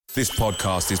This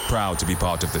podcast is proud to be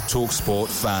part of the TalkSport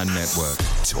Fan Network.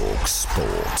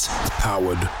 TalkSport.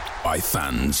 Powered by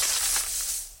fans.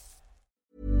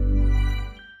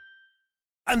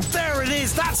 And there it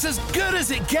is, that's as good as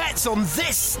it gets on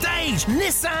this stage.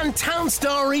 Nissan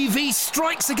Townstar EV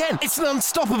strikes again. It's an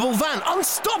unstoppable van,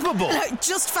 unstoppable.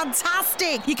 Just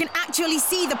fantastic. You can actually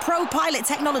see the ProPilot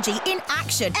technology in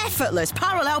action. Effortless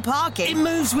parallel parking. It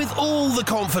moves with all the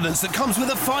confidence that comes with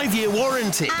a 5-year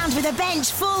warranty. And with a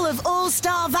bench full of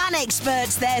all-star van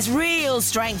experts, there's real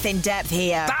strength in depth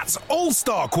here. That's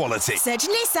all-star quality. Search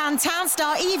Nissan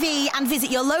Townstar EV and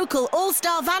visit your local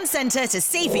all-star van centre to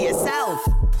see for yourself.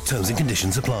 Terms and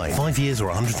conditions apply. 5 years or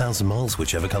 100,000 miles,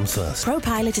 whichever comes first.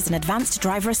 ProPilot is an advanced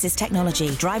driver assist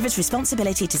technology. Driver's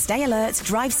responsibility to stay alert,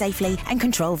 drive safely, and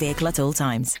control vehicle at all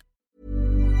times.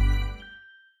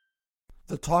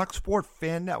 The TalkSport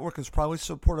Fan Network is proudly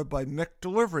supported by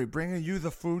McDelivery, bringing you the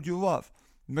food you love.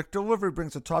 McDelivery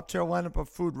brings a top-tier lineup of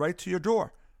food right to your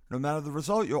door. No matter the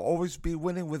result, you'll always be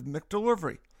winning with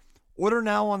McDelivery. Order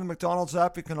now on the McDonald's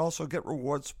app. You can also get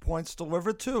rewards points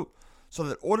delivered too, so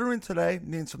that ordering today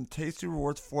means some tasty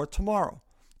rewards for tomorrow.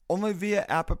 Only via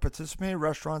app at participating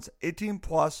restaurants. 18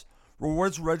 plus.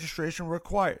 Rewards registration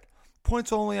required.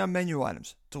 Points only on menu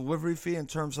items. Delivery fee and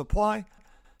terms apply.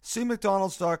 See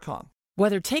McDonald's.com.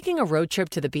 Whether taking a road trip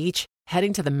to the beach,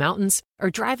 heading to the mountains, or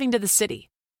driving to the city,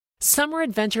 summer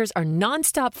adventures are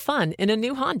nonstop fun in a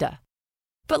new Honda.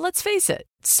 But let's face it,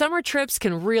 summer trips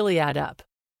can really add up.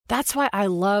 That's why I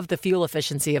love the fuel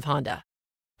efficiency of Honda.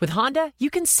 With Honda,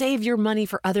 you can save your money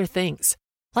for other things,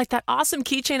 like that awesome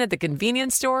keychain at the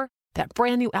convenience store, that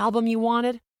brand new album you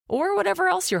wanted, or whatever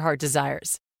else your heart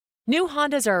desires. New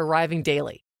Hondas are arriving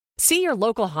daily. See your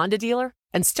local Honda dealer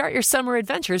and start your summer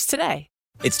adventures today.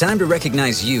 It's time to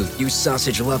recognize you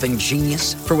sausage-loving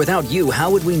genius. For without you,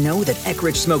 how would we know that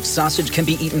Eckrich smoked sausage can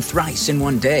be eaten thrice in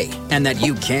one day, and that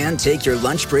you can take your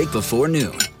lunch break before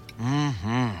noon?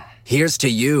 Mm-hmm. Here's to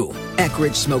you,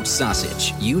 Eckrich smoked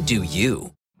sausage. You do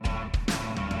you.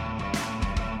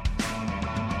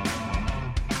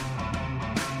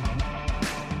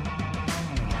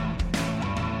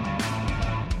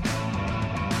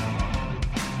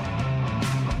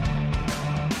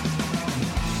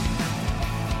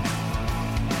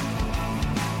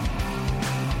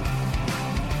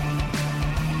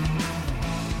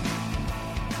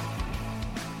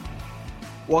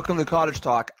 Welcome to Cottage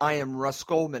Talk. I am Russ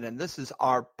Goldman, and this is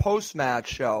our post-match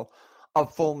show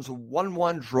of Fulham's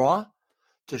 1-1 draw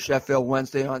to Sheffield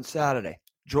Wednesday on Saturday.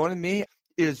 Joining me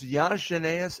is Giannis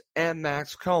Janaeus and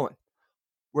Max Cohen.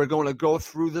 We're going to go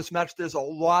through this match. There's a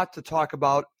lot to talk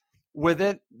about with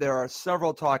it. There are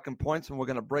several talking points, and we're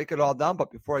going to break it all down.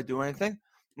 But before I do anything,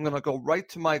 I'm going to go right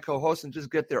to my co-host and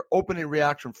just get their opening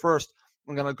reaction first.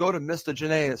 I'm going to go to Mr.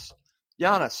 Janaeus.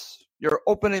 Giannis, your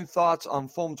opening thoughts on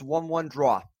Fulham's 1-1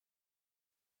 draw.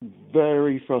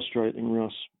 Very frustrating,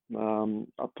 Russ.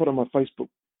 I put on my Facebook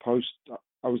post,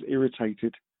 I was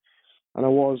irritated. And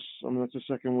that's the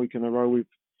second week in a row we've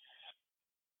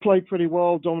played pretty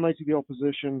well, dominated the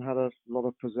opposition, had a lot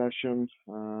of possession,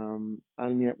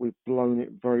 and yet we've blown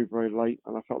it very, very late.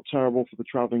 And I felt terrible for the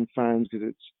travelling fans because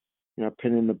it's,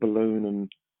 pinning the balloon.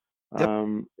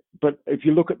 And But if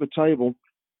you look at the table,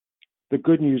 the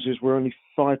good news is we're only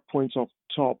 5 points off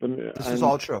top, and is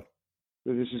all true.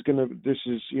 We're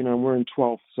in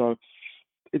 12th, so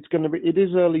it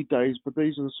is early days, but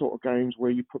these are the sort of games where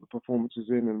you put the performances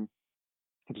in and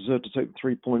deserve to take the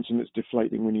 3 points, and it's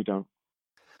deflating when you don't.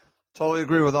 Totally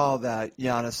agree with all of that,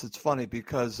 Giannis. It's funny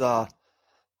because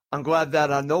I'm glad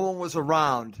that no one was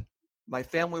around. My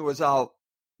family was out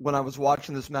when I was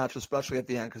watching this match, especially at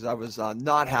the end, because I was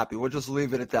not happy. We'll just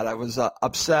leave it at that. I was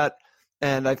upset.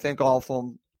 And I think all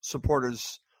Fulham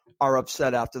supporters are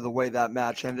upset after the way that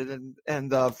match ended,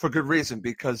 and for good reason,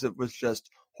 because it was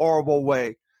just horrible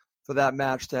way for that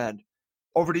match to end.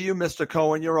 Over to you, Mr.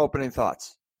 Cohen, your opening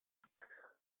thoughts.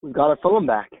 We've got our Fulham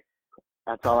back.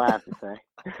 That's all I have to say.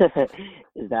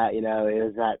 Is that, it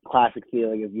was that classic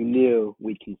feeling of you knew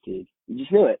we'd concede. You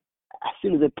just knew it. As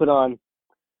soon as they put on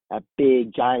that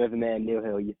big giant of a man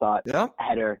Newhill, you thought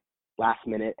header last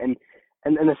minute. And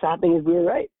the sad thing is we were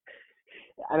right.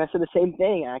 And I said the same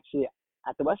thing, actually,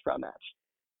 at the West Brom match,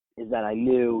 is that I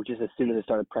knew just as soon as they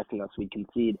started pressing us, we'd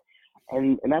concede.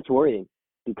 And that's worrying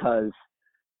because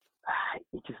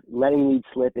just letting lead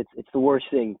slip, it's the worst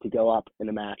thing to go up in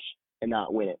a match and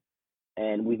not win it.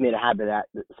 And we've made a habit of that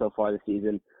so far this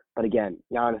season. But again,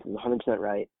 Giannis is 100%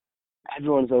 right.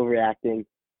 Everyone's overreacting.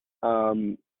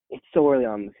 It's so early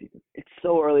on in the season. It's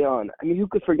so early on. I mean, who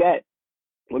could forget?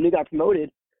 When we got promoted,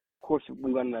 of course,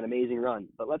 we went on an amazing run.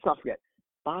 But let's not forget,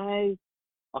 by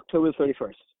October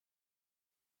 31st,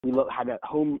 We had a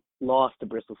home loss to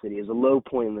Bristol City. It was a low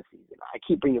point in the season. I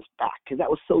keep bringing this back because that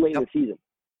was so late in the season.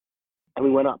 And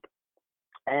we went up.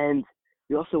 And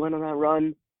we also went on that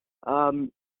run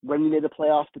when we made the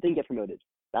playoffs but didn't get promoted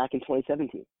back in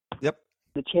 2017. Yep.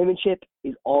 The championship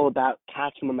is all about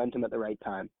catching momentum at the right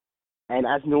time. And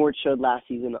as Norwich showed last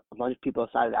season, a bunch of people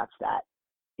cited that stat.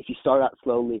 If you start out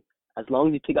slowly, as long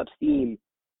as you pick up steam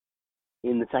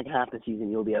in the second half of the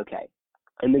season, you'll be okay.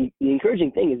 And the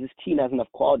encouraging thing is this team has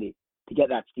enough quality to get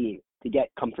that steam, to get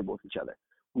comfortable with each other.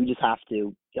 We just have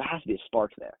to, there has to be a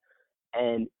spark there.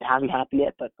 And it hasn't happened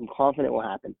yet, but I'm confident it will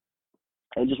happen.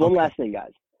 And just one last thing,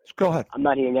 guys. Go ahead. I'm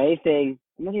not hearing anything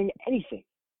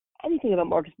about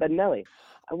Marcus Bettinelli.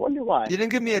 I wonder why. You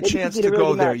didn't give me a chance to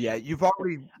go there yet. You've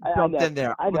already jumped in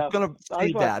there. I was going to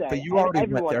say that, but you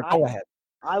already went there. Go ahead.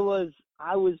 I was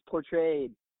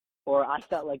portrayed, or I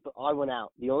felt like the odd one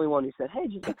out, the only one who said, hey,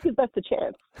 just let's give Betts a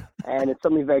chance. And it's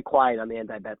suddenly very quiet on the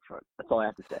anti-Betts front. That's all I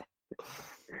have to say.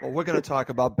 Well, we're going to talk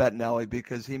about Bettinelli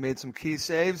because he made some key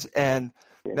saves. And,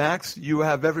 Max, you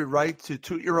have every right to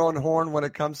toot your own horn when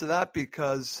it comes to that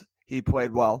because he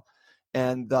played well.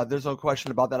 And there's no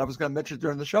question about that. I was going to mention it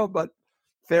during the show, but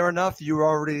fair enough. You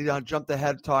already jumped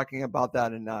ahead talking about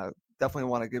that, and definitely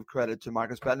want to give credit to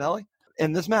Marcus Bettinelli.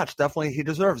 In this match, definitely he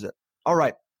deserves it. All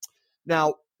right.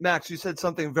 Now, Max, you said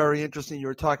something very interesting. You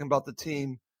were talking about the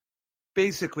team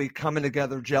basically coming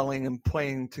together, gelling, and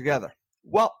playing together.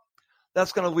 Well,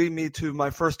 that's going to lead me to my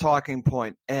first talking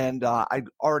point. And I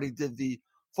already did the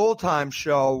full-time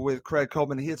show with Craig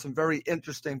Coleman. He had some very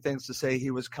interesting things to say.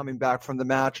 He was coming back from the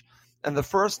match. And the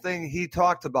first thing he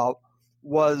talked about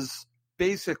was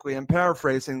basically, I'm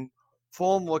paraphrasing,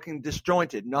 Fulham looking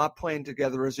disjointed, not playing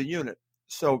together as a unit.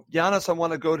 So, Giannis, I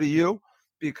want to go to you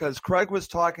because Craig was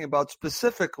talking about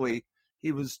specifically,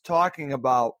 he was talking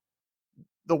about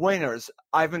the wingers,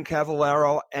 Ivan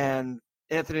Cavallero and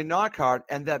Anthony Knockaert,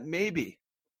 and that maybe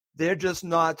they're just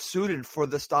not suited for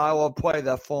the style of play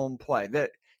that Fulham play.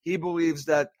 That he believes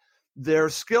that their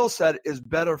skill set is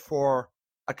better for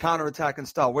a counterattacking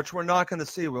style, which we're not going to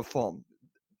see with Fulham.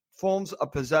 Fulham's a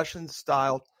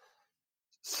possession-style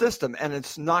system, and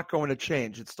it's not going to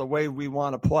change. It's the way we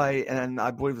want to play, and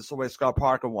I believe it's the way Scott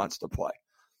Parker wants to play.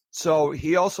 So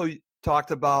he also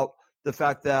talked about the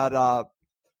fact that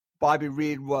Bobby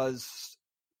Reed was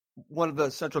one of the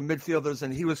central midfielders,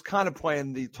 and he was kind of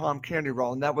playing the Tom Kearney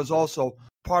role, and that was also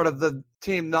part of the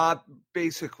team not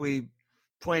basically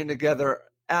playing together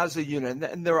as a unit.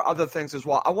 And there are other things as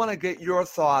well. I want to get your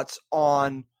thoughts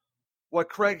on what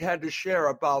Craig had to share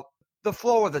about the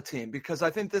flow of the team, because I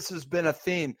think this has been a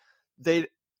theme. I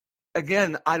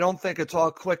don't think it's all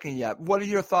clicking yet. What are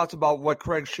your thoughts about what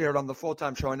Craig shared on the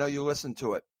full-time show? I know you listened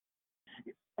to it.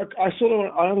 I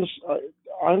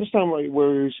understand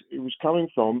where he was coming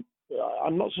from.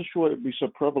 I'm not so sure it would be so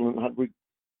prevalent had we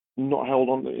not held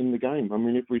on in the game. I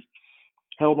mean, if we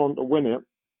held on to win it,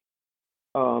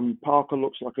 Parker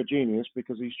looks like a genius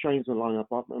because he's changed the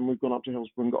lineup up, and we've gone up to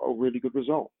Hillsborough and got a really good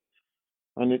result.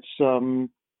 And it's, we're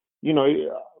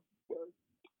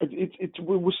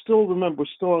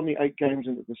still only 8 games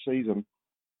into the season,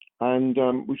 and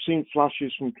we've seen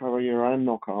flashes from Cavallero and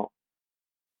Knockaert,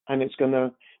 and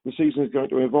the season is going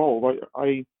to evolve.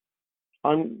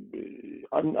 I'm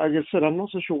like I said, I'm not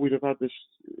so sure we'd have had this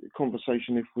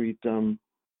conversation if we'd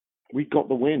got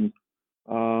the win.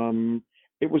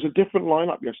 It was a different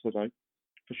lineup yesterday,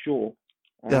 for sure,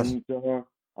 and yes.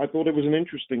 I thought it was an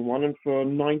interesting one, and for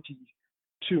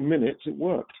 92 minutes it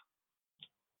worked.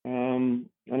 And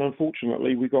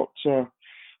unfortunately, we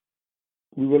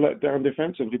were let down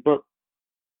defensively, but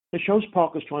it shows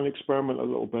Parker's trying to experiment a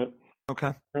little bit.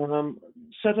 Okay.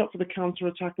 Set up for the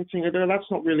counter-attacking thing. That's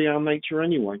not really our nature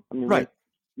anyway. I mean, right.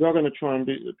 We are going to try and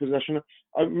be possession.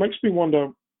 It makes me wonder,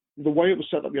 the way it was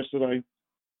set up yesterday,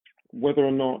 whether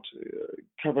or not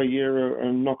Cavallero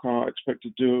and Knockaert are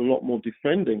expected to do a lot more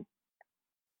defending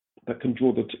that can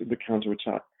draw the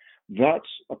counter-attack. That's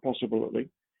a possibility.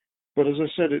 But as I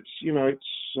said,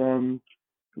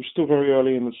 we're still very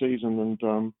early in the season,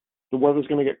 and the weather's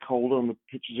going to get colder, and the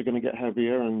pitches are going to get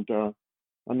heavier, and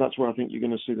that's where I think you're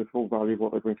going to see the full value of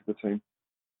what they bring to the team.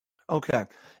 Okay.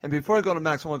 And before I go to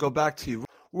Max, I want to go back to you.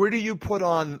 Where do you put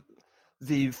on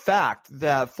the fact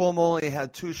that Fulham only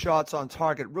had 2 shots on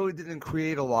target, really didn't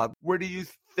create a lot? Where do you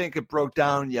think it broke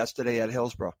down yesterday at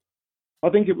Hillsborough? I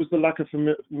think it was the lack of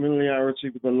familiarity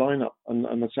with the lineup and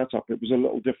the setup. It was a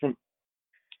little different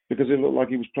because it looked like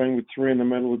he was playing with 3 in the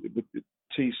middle with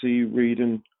TC, Reed,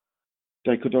 and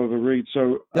De Cordova-Reid.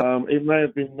 So it may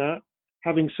have been that.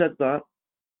 Having said that,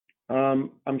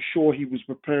 I'm sure he was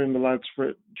preparing the lads for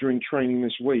it during training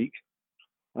this week.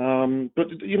 But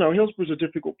Hillsborough's a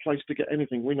difficult place to get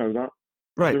anything. We know that.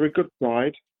 Right. They're a good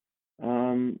side.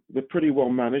 They're pretty well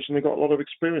managed, and they've got a lot of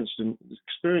experience in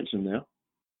there.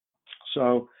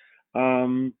 So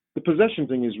the possession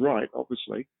thing is right,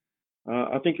 obviously.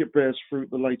 I think it bears fruit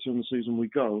the later in the season we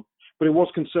go. But it was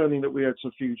concerning that we had so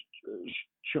few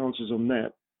chances on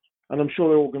net. And I'm sure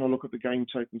they're all going to look at the game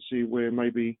tape and see where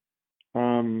maybe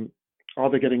are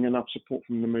they getting enough support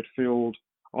from the midfield?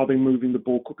 Are they moving the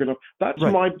ball quick enough? That's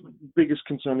my biggest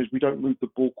concern, is we don't move the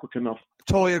ball quick enough.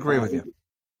 Totally agree with you.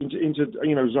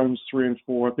 Into zones 3 and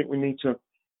 4. I think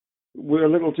we're a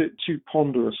little bit too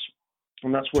ponderous,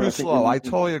 and that's where too I think slow. I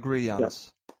totally agree, Giannis.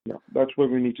 Yeah, that's where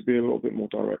we need to be a little bit more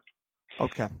direct.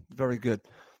 Okay, very good.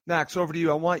 Max, over to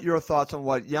you. I want your thoughts on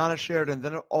what Giannis shared, and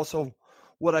then also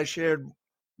what I shared,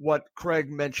 what Craig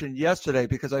mentioned yesterday,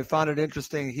 because I found it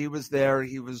interesting. He was there.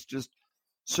 He was just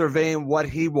surveying what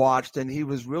he watched, and he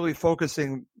was really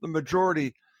focusing the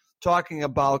majority talking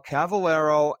about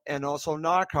Cavallero and also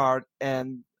Knockaert,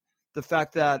 and the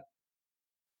fact that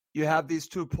you have these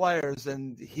two players,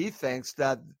 and he thinks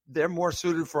that they're more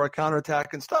suited for a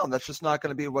counterattack style. That's just not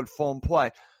going to be what Fulham play,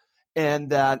 and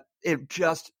that it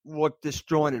just looked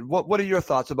disjointed. What are your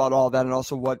thoughts about all that, and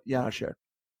also what Giannis shared?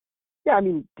 Yeah, I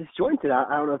mean, disjointed,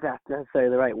 I don't know if that's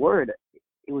necessarily the right word.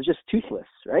 It was just toothless,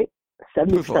 right?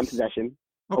 70% possession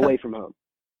away from home.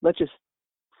 Let's just,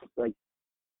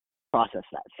 process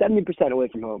that. 70% away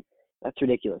from home. That's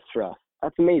ridiculous for us.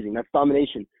 That's amazing. That's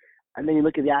domination. And then you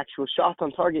look at the actual shots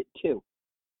on target, too.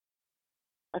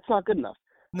 That's not good enough.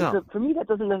 No. So for me, that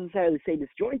doesn't necessarily say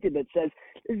disjointed, but it says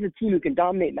this is a team who can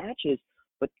dominate matches,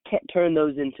 but can't turn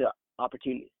those into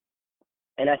opportunities.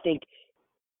 And I think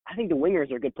the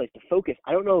wingers are a good place to focus.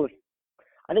 I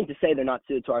think to say they're not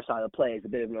suited to our style of play is a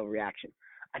bit of an overreaction.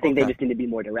 I think they just need to be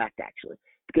more direct, actually.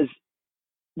 Because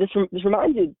this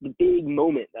reminds me of the big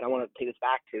moment that I want to take us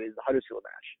back to is the Huddersfield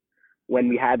match, when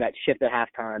we had that shift at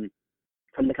halftime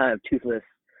from the kind of toothless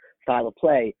style of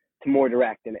play to more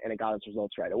direct, and it got us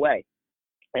results right away.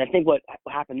 And I think what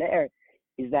happened there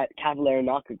is that Cavallero and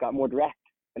Knockaert got more direct,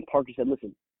 and Parker said,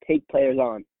 listen, take players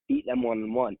on, beat them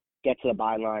one-on-one, get to the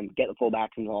byline, get the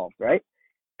fullbacks involved, right?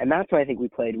 And that's why I think we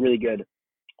played really good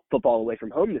football away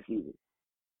from home this season.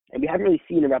 And we haven't really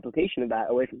seen a replication of that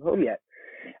away from home yet.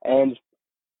 And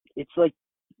it's like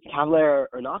Cavallero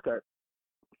or Knockaert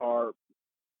are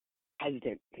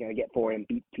hesitant to kind of get forward and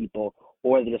beat people,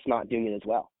 or they're just not doing it as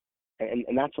well.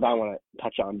 And that's what I want to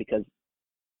touch on, because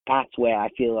that's where I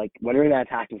feel like when we're in that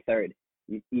attacking third,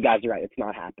 you guys are right, it's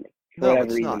not happening. For whatever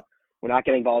reason, not. We're not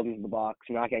getting balls into the box.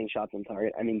 We're not getting shots on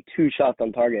target. I mean, 2 shots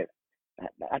on target,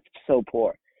 that's so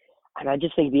poor. And I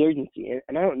just think the urgency,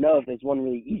 and I don't know if there's one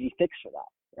really easy fix for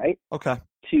that, right? Okay.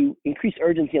 To increase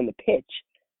urgency on the pitch,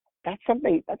 that's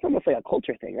almost like a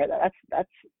culture thing, right? That's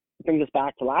brings us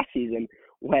back to last season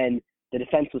when the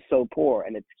defense was so poor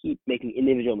and it's keep making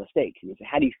individual mistakes. And you say,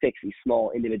 how do you fix these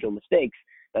small individual mistakes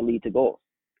that lead to goals?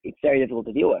 It's very difficult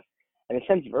to deal with. And a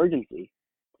sense of urgency,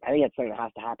 I think that's something that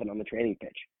has to happen on the training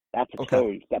pitch. That's a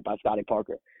tone set by Scotty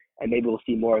Parker. And maybe we'll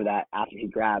see more of that after he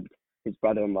grabbed his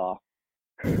brother-in-law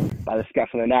by the scruff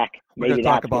of the neck. We're going to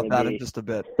talk about that in just a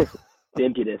bit. The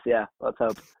impetus, yeah. Let's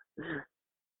hope.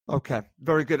 Okay,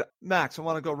 very good. Max, I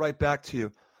want to go right back to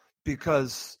you,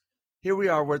 because here we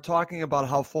are. We're talking about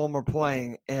how Fulham are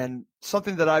playing, and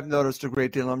something that I've noticed a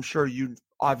great deal, I'm sure you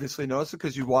obviously noticed it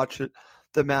because you watch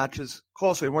the matches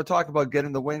closely, and we're talking about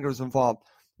getting the wingers involved.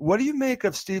 What do you make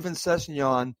of Steven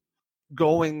Sessegnon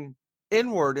going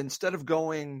inward instead of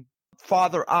going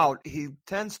farther out? He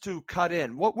tends to cut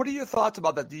in. What are your thoughts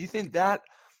about that? Do you think that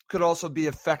could also be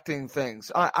affecting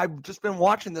things? I've just been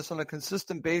watching this on a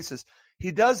consistent basis.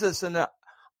 He does this, and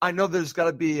I know there's got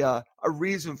to be a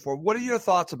reason for it. What are your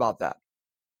thoughts about that?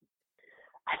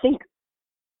 I think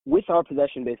with our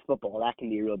possession-based football, that can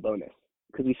be a real bonus,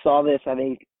 because we saw this, I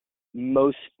think,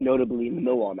 most notably in the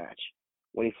Millwall match,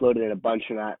 when he floated in a bunch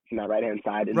from that right-hand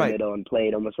side in the middle and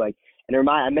played almost like, and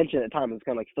I mentioned at the time, it was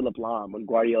kind of like Philip Lahm when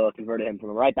Guardiola converted him from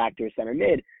a right back to a center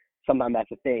mid. Sometimes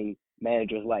that's a thing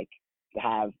managers like, to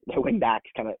have their wing backs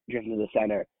kind of driven to the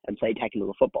center and play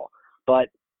technical football. But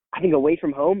I think away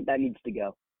from home, that needs to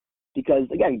go. Because,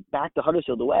 again, back to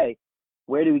Huddersfield away,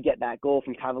 where do we get that goal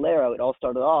from Cavallero? It all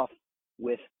started off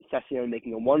with Sessegnon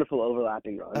making a wonderful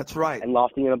overlapping run. That's right. And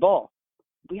lofting in a ball.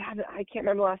 I can't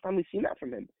remember the last time we've seen that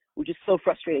from him, which is so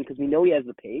frustrating because we know he has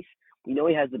the pace. We know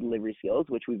he has the delivery skills,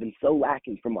 which we've been so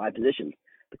lacking from wide positions.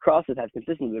 The crosses have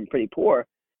consistently been pretty poor.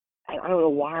 And I don't know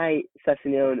why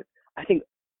Sessegnon, I think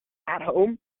at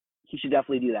home, he should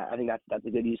definitely do that. I think that's a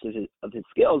good use of his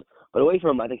skills. But away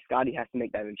from him, I think Scotty has to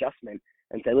make that adjustment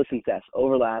and say, listen, Sess,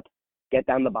 overlap, get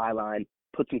down the byline,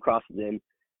 put some crosses in.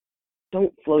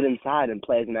 don't float inside and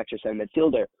play as an extra center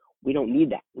midfielder. We don't need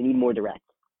that. We need more direct.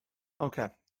 Okay.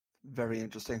 Very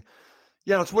interesting.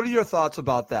 Giannis, what are your thoughts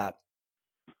about that?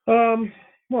 Well,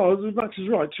 Max is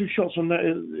right. 2 shots on net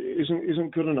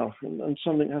isn't good enough, and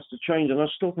something has to change. And I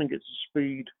still think it's the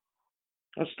speed.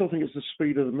 I still think it's the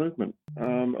speed of the movement.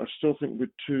 I still think we're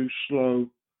too slow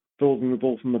building the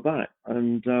ball from the back,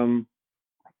 and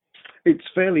it's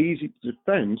fairly easy to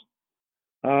defend.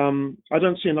 I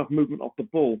don't see enough movement off the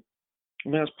ball. I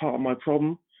think that's part of my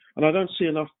problem, and I don't see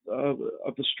enough of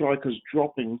the strikers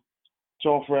dropping to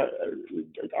offer.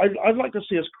 I'd like to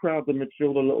see us crowd the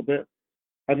midfield a little bit,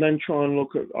 and then try and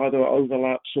look at either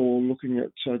overlaps or looking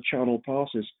at channel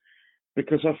passes,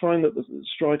 because I find that the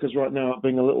strikers right now are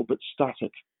being a little bit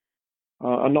static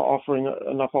and not offering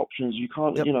enough options. You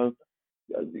can't,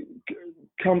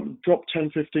 come drop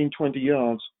 10, 15, 20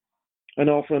 yards and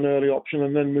offer an early option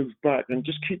and then move back and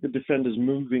just keep the defenders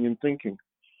moving and thinking.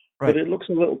 Right. But it looks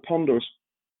a little ponderous.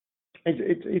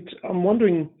 I'm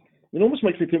wondering, it almost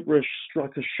makes me think we're a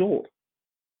striker short.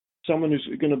 Someone who's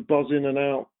going to buzz in and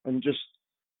out and just,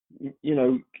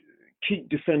 keep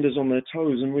defenders on their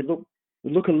toes, and we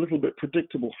look a little bit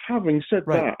predictable. Having said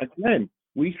that, again,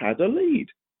 we had a lead.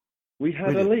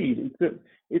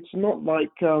 It's not like,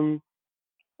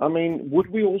 would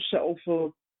we all settle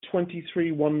for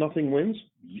 23 1-0 wins?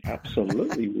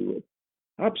 Absolutely, we would.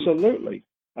 Absolutely.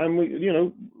 And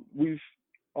we've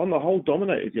on the whole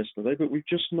dominated yesterday, but we've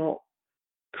just not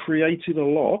created a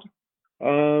lot.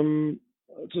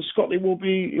 So Scotty will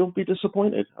be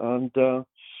disappointed, and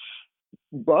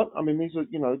but these are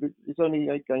it's only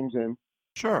 8 games in.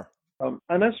 Sure.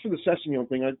 And as for the Sessegnon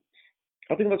thing,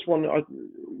 I think that's one.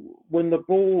 When the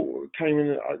ball came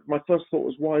in, my first thought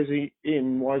was, why is he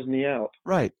in? Why isn't he out?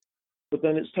 Right. But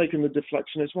then it's taken the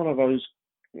deflection. It's one of those,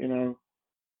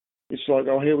 it's like,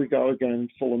 oh, here we go again,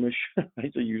 Fulhamish. I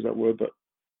hate to use that word, but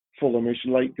Fulhamish,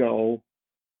 late goal.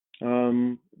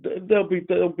 They'll be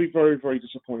very, very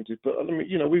disappointed. But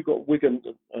we've got Wigan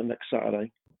next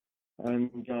Saturday,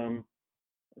 and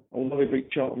although they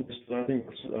beat Charlton yesterday, I think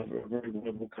it's a very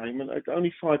winnable game, and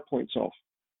only 5 points off.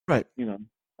 Right.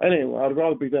 Anyway, I'd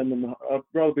rather be them I'd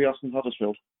rather be us than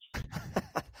Huddersfield.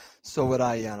 So would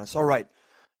I, Giannis. All right.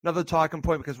 Another talking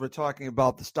point, because we're talking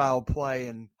about the style of play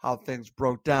and how things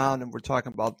broke down, and we're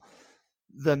talking about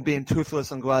them being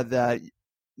toothless. I'm glad that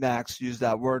Max used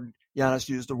that word. Giannis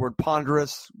used the word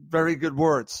ponderous. Very good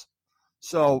words.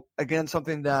 So, again,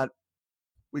 something that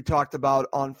we talked about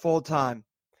on Full Time.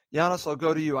 Giannis, I'll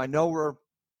go to you. I know we're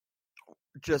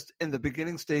just in the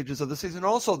beginning stages of the season,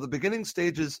 also the beginning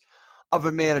stages of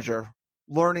a manager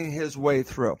learning his way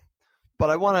through. But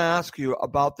I want to ask you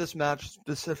about this match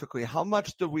specifically. How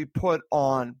much do we put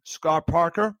on Scott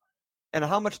Parker, and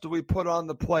how much do we put on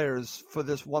the players for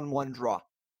this 1-1 draw?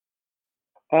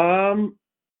 I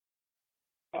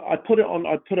put it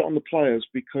on the players,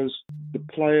 because the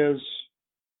players,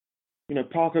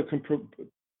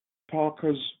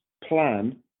 Parker's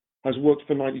plan has worked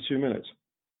for 92 minutes.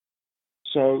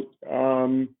 So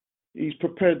he's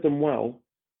prepared them well,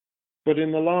 but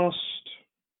in the last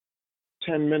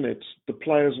 10 minutes, the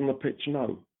players on the pitch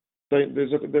know.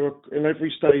 In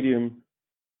every stadium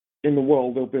in the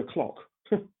world, there'll be a clock.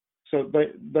 So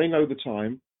they know the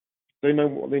time. They know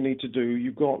what they need to do.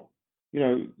 You've got,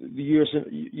 the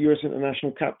US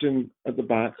international captain at the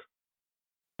back,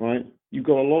 right? You've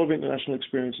got a lot of international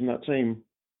experience in that team.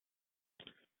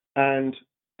 And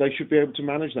they should be able to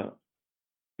manage that,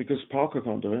 because Parker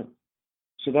can't do it.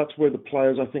 So that's where the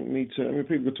players, I think, need to.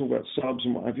 People could talk about subs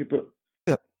and what have you, but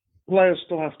players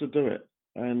still have to do it.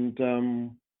 And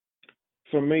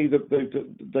for me,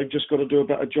 they've just got to do a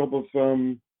better job of,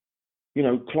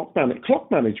 clock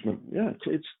management. Yeah,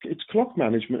 it's clock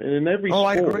management, and in every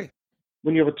sport, I agree.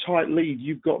 When you have a tight lead,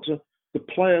 you've got to. The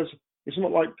players. It's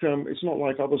not like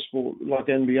other sport, like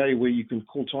NBA, where you can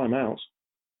call timeouts.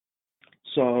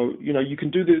 So, you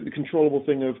can do the controllable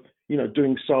thing of,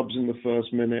 doing subs in the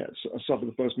first minute, a sub in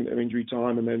the first minute of injury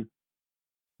time, and then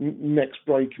next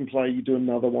break and play, you do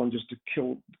another one just to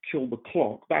kill the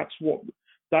clock. That's what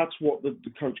the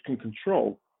coach can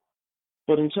control.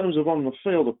 But in terms of on the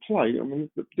field of play,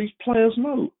 these players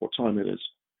know what time it is.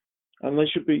 And they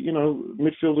should be,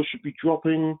 midfielders should be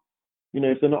dropping,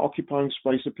 if they're not occupying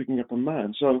space, they're picking up a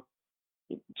man. So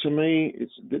to me,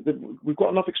 we've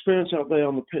got enough experience out there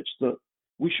on the pitch that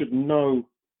we should know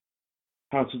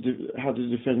how to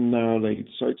defend narrow leads.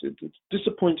 So it's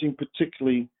disappointing,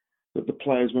 particularly that the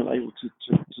players weren't able to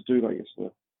do that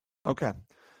yesterday. Okay.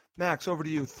 Max, over to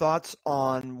you. Thoughts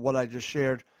on what I just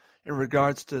shared in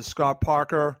regards to Scott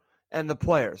Parker and the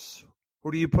players?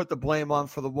 Who do you put the blame on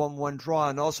for the 1-1 draw?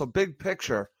 And also, big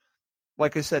picture,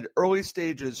 like I said, early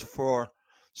stages for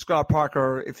Scott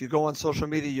Parker. If you go on social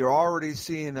media, you're already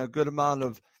seeing a good amount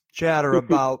of chatter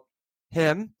about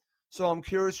him. So I'm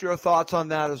curious your thoughts on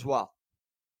that as well.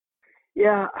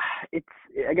 Yeah, it's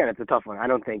a tough one. I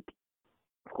don't think,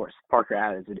 of course, Parker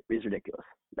out is ridiculous.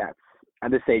 That's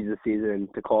at this stage of the season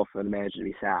to call for the manager to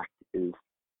be sacked is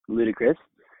ludicrous,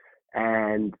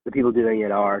 and the people doing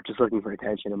it are just looking for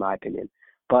attention, in my opinion.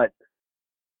 But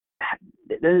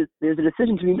there's a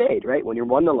decision to be made, right? When you're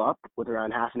 1-0 up with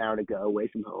around half an hour to go away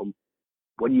from home,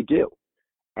 what do you do?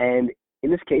 And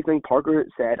in this case, I think Parker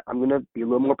said, I'm going to be a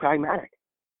little more pragmatic.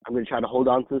 I'm going to try to hold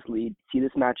on to this lead, see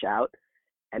this match out,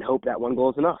 and hope that one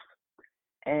goal is enough.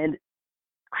 And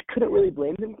I couldn't really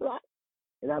blame him for that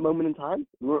in that moment in time.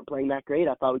 We weren't playing that great.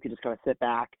 I thought we could just kind of sit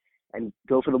back and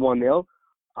go for the 1-0.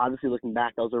 Obviously, looking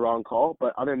back, that was the wrong call.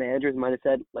 But other managers might have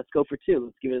said, let's go for 2.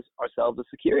 Let's give ourselves a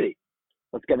security.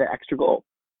 Let's get an extra goal.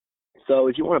 So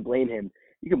if you want to blame him,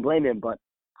 you can blame him, but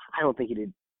I don't think he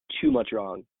did too much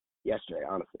wrong yesterday,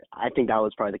 honestly. I think that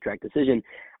was probably the correct decision.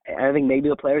 And I think maybe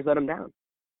the players let him down.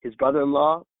 His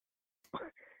brother-in-law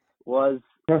was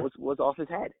off his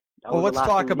head. Well, let's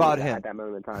talk about him at that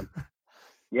moment in time.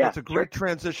 Yeah, that's a great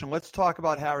transition. Let's talk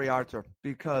about Harry Arter,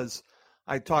 because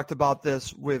I talked about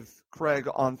this with Craig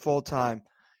on Full Time,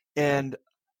 and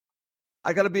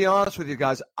I got to be honest with you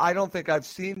guys. I don't think I've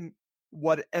seen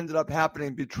what ended up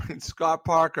happening between Scott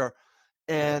Parker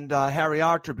and Harry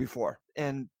Arter before,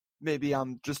 and maybe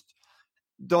I'm just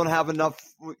don't have enough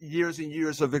years and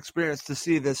years of experience to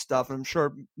see this stuff. I'm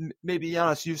sure maybe,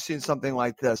 Giannis, you've seen something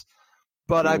like this,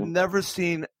 but I've never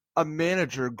seen a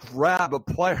manager grab a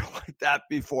player like that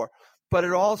before. But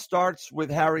it all starts with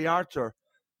Harry Arter,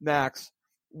 Max.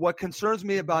 What concerns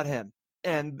me about him,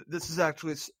 and this is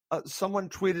actually someone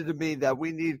tweeted to me that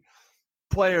we need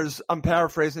players, I'm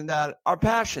paraphrasing that, are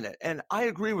passionate, and I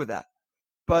agree with that.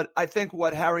 But I think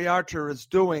what Harry Arter is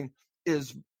doing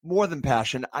is more than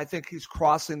passion. I think he's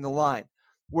crossing the line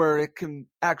where it can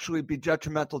actually be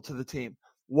detrimental to the team.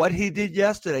 What he did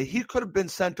yesterday, he could have been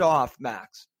sent off,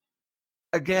 Max.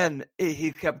 Again,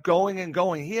 he kept going and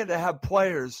going. He had to have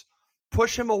players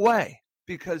push him away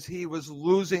because he was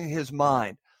losing his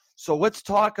mind. So let's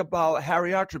talk about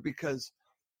Harry Arter, because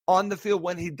on the field,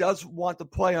 when he does want to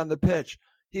play on the pitch,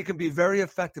 he can be very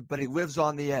effective, but he lives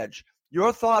on the edge.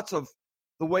 Your thoughts of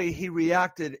the way he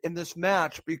reacted in this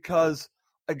match, because,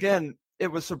 again,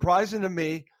 it was surprising to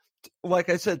me, like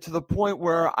I said, to the point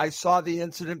where I saw the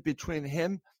incident between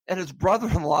him and his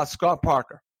brother-in-law, Scott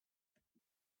Parker.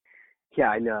 Yeah,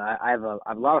 I know. I have a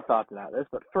lot of thoughts about this,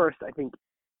 but first, I think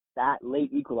that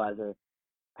late equalizer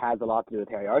has a lot to do with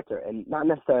Harry Arter, and not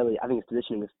necessarily, I think his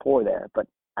positioning was poor there, but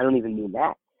I don't even mean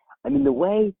that. I mean, the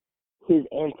way his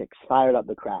antics fired up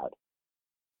the crowd,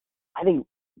 I think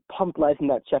pumped life in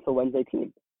that Sheffield Wednesday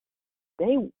team.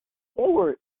 They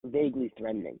were vaguely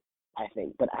threatening, I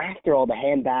think, but after all the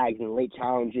handbags and late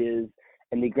challenges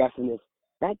and the aggressiveness,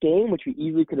 that game, which we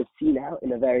easily could have seen out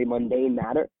in a very mundane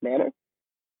manner,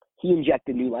 he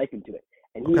injected new life into it.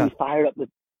 And he fired up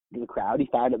the crowd. He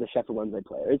fired up the Sheffield Wednesday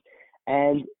players.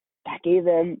 And that gave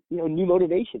them, new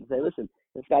motivation to say, listen,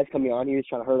 this guy's coming on here. He's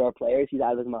trying to hurt our players. He's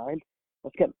out of his mind.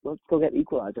 Let's go get the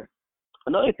equalizer.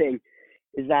 Another thing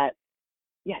is that,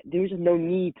 there's just no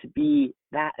need to be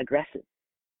that aggressive.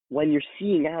 When you're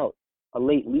seeing out a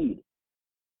late lead,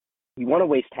 you want to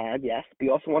waste time, yes, but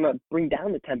you also want to bring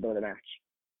down the tempo of the match.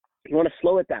 You want to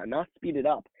slow it down, not speed it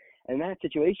up. And in that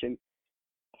situation,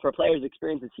 for a player as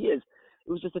experienced as he is,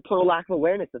 it was just a total lack of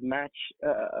awareness of match,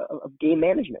 of game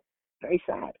management. Very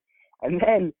sad. And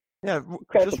then,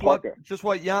 just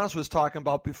what Giannis was talking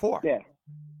about before. Yeah.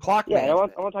 Clock management.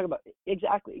 management. I want to talk about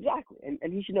exactly.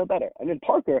 And he should know better. And then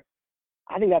Parker,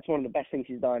 I think that's one of the best things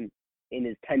he's done in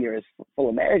his tenure as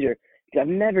Fulham manager, because I've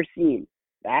never seen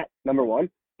that, number one.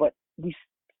 But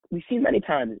we've seen many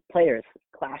times players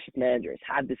clash with managers,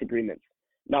 have disagreements,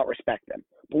 not respect them.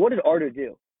 But what did Arter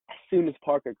do? As soon as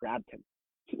Parker grabbed him,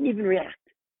 he didn't even react.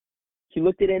 He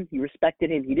looked at him, he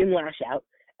respected him, he didn't lash out,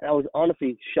 and I was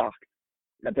honestly shocked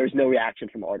that there's no reaction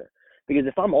from Arter. Because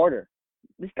if I'm Arter,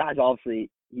 this guy's obviously,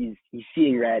 he's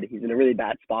seeing red, he's in a really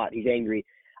bad spot, he's angry.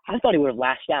 I thought he would have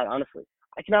lashed out, honestly.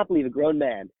 I cannot believe a grown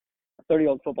man, a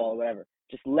 30-year-old footballer or whatever,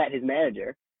 just let his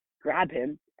manager grab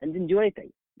him and didn't do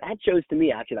anything. That shows to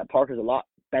me, actually, that Parker's a lot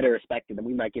better respected than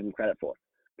we might give him credit for.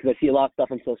 Because I see a lot of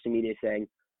stuff on social media saying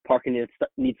Parker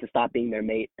needs to stop being their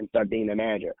mate and start being their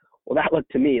manager. Well, that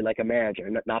looked to me like a manager,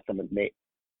 not someone's mate.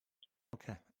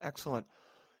 Okay, excellent.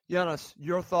 Giannis,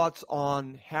 your thoughts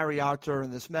on Harry Arter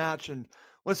in this match? And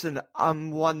listen,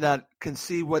 I'm one that can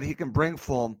see what he can bring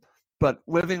for him, but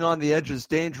living on the edge is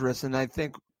dangerous. And I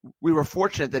think we were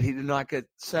fortunate that he did not get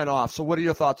sent off. So what are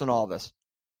your thoughts on all this?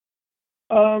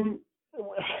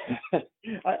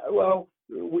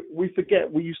 We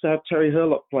forget we used to have Terry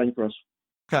Hurlock playing for us.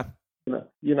 Okay.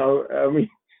 You know, I mean,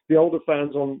 the older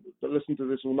fans that listen to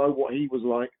this will know what he was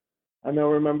like, and they'll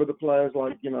remember the players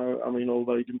like, you know, I mean,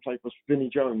 although he didn't play for us, Vinnie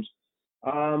Jones.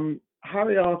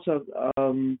 Harry Arter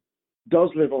does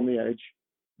live on the edge,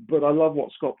 but I love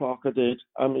what Scott Parker did.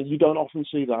 I mean, you don't often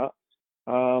see that.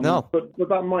 No. But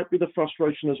that might be the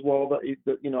frustration as well that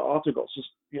Arter got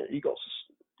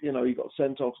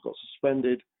sent off, got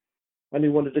suspended, and he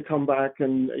wanted to come back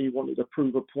and he wanted to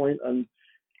prove a point. And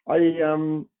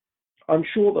I'm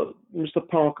sure that Mr.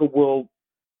 Parker will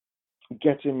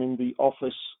get him in the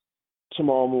office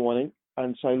tomorrow morning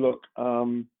and say, look,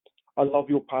 I love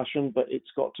your passion, but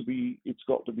it's got to be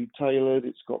tailored.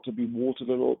 It's got to be watered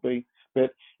a little bit.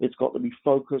 It's got to be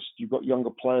focused. You've got younger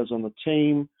players on the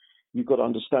team. You've got to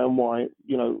understand why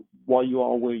you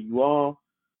are where you are.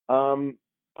 And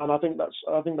I think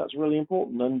that's really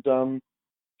important. And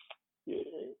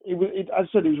I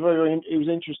said it was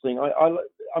interesting.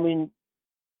 I mean,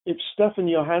 if Stefan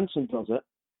Johansson does it,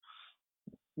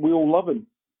 we all love him.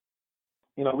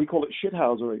 You know, we call it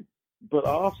shithousery. But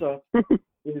Arter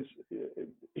there's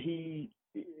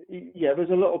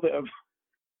a little bit of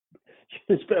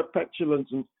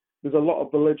petulance and there's a lot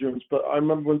of belligerence. But I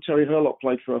remember when Terry Hurlock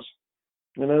played for us.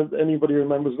 You know, anybody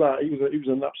remembers that? He was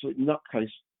an absolute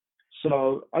nutcase.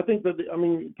 So I think that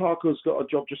Parker's got a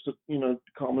job just to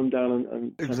calm him down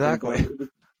and exactly.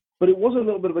 But it was a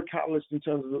little bit of a catalyst in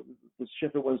terms of the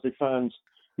Sheffield Wednesday fans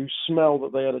who smell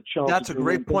that they had a chance. That's a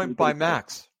great point by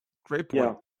Max. Great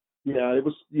point. Yeah, it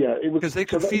was because they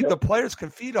can feed the players can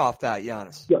feed off that,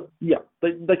 Giannis. Yeah,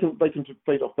 they can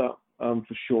feed off that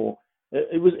for sure.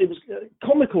 It was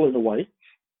comical in a way.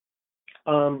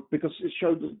 Because it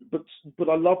showed, but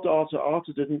I loved Arter.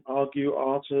 Arter didn't argue.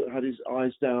 Arter had his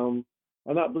eyes down,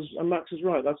 and Max is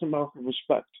right. That's a mark of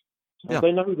respect. Yeah.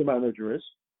 They know who the manager is,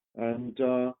 and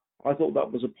I thought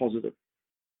that was a positive.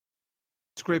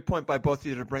 It's a great point by both of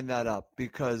you to bring that up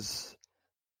because,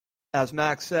 as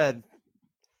Max said,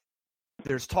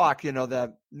 there's talk,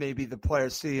 that maybe the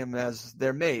players see him as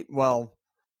their mate. Well,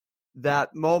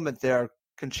 that moment there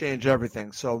can change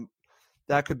everything. So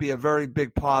that could be a very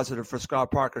big positive for Scott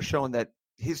Parker, showing that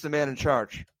he's the man in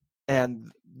charge.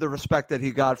 And the respect that he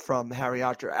got from Harry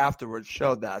Arter afterwards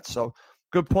showed that. So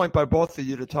good point by both of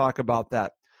you to talk about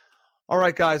that. All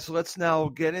right, guys, let's now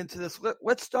get into this.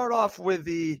 Let's start off with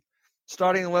the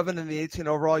starting 11 in the 18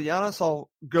 overall. Giannis, I'll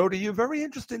go to you. Very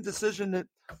interesting decision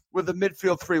with the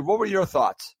midfield three. What were your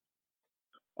thoughts?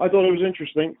 I thought it was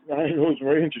interesting. It was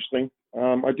very interesting.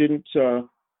 I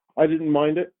didn't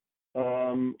mind it.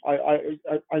 I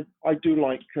do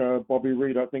like Bobby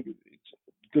Reid. I think it's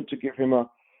good to give him a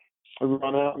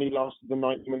run out, and he lasted the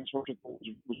 90 minutes, which I thought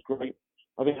was great.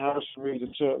 I think Harrison Reid has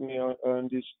certainly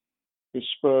earned his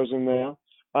spurs in there.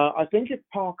 I think if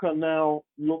Parker now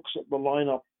looks at the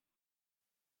lineup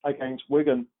against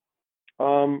Wigan,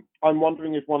 I'm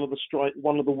wondering if one of the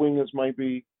wingers may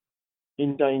be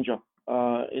in danger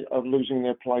of losing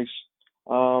their place.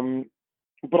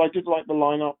 But I did like the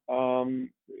lineup.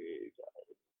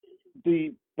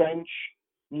 The bench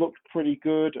looked pretty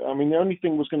good. I mean, the only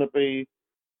thing was going to be,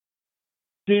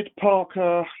 did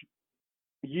Parker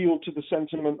yield to the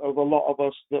sentiment of a lot of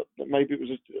us that maybe it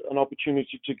was an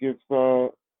opportunity to give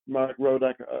Marek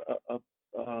Rodak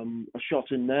a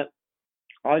shot in net?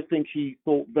 I think he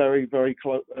thought very, very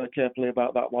carefully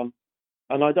about that one.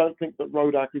 And I don't think that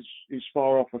Rodak is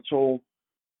far off at all.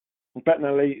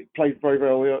 Bettinelli played very,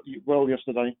 very well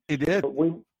yesterday. He did. But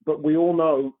we all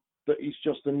know that he's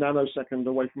just a nanosecond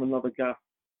away from another gap.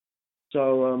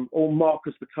 So, or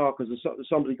Marcus the Carcass.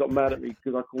 Somebody got mad at me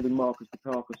because I called him Marcus the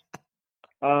Carcass.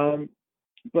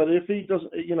 But if he does,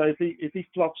 if he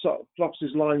flops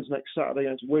his lines next Saturday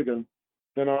against Wigan,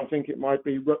 then I think it might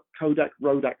be Kodak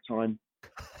Rodak time.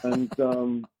 And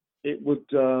it would.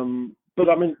 But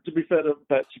I mean, to be fair to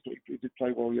Betts, he did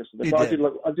play well yesterday. I did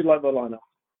like the lineup.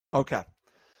 Okay.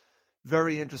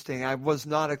 Very interesting. I was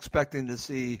not expecting to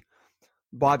see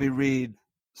Bobby Reid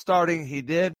starting. He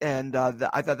did, and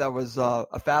I thought that was a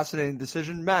fascinating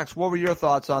decision. Max, what were your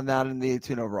thoughts on that in the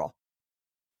 18 overall?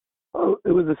 Oh,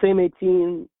 it was the same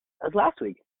 18 as last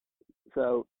week.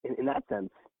 So in that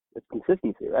sense, it's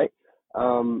consistency, right?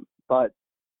 But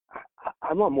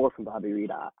I want more from Bobby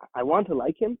Reid. I want to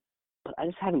like him, but I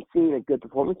just haven't seen a good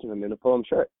performance from him in a Fulham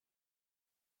shirt.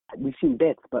 We've seen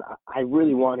bits, but I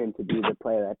really want him to be the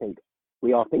player I think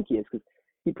we all think he is, because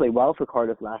he played well for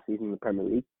Cardiff last season in the Premier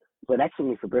League, played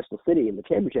excellently for Bristol City in the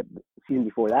Championship season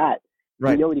before that.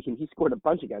 Right. We know what he can. He scored a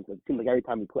bunch against us. It seemed like every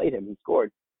time we played him, he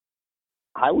scored.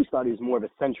 I always thought he was more of a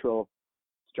central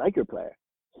striker player.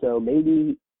 So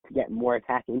maybe to get more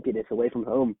attack impetus away from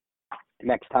home,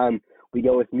 next time we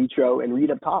go with Mitro and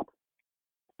Reed up top,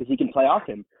 because he can play off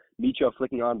him. Mitro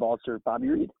flicking on balls for Bobby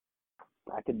Reed.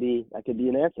 That could be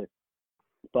an answer.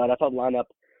 But I thought the lineup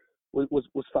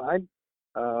was fine.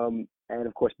 And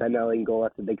of course, Ben Melling goal,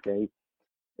 that's a big thing.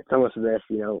 It's almost as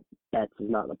if, Betts is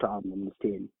not the problem in this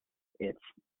team. It's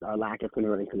our lack of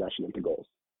converting possession into goals.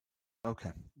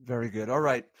 Okay, very good. All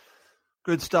right,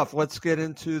 good stuff. Let's get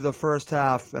into the first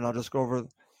half, and I'll just go over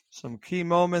some key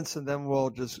moments, and then we'll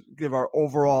just give our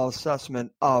overall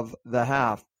assessment of the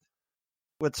half.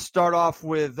 Let's start off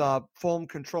with Fulham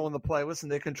controlling the play. Listen,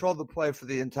 they controlled the play for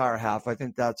the entire half. I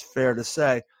think that's fair to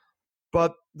say.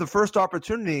 But the first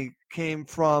opportunity came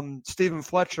from Stephen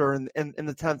Fletcher in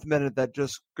the 10th minute that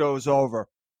just goes over.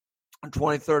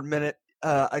 23rd minute,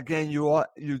 again,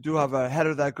 you do have a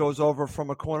header that goes over from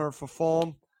a corner for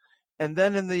Fulham. And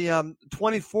then in the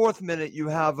 24th minute, you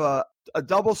have a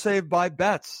double save by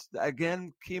Betts.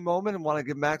 Again, key moment, and want to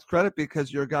give Max credit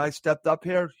because your guy stepped up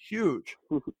here. Huge.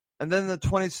 And then in the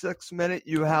 26th minute,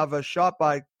 you have a shot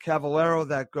by Cavallero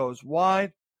that goes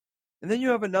wide. And then you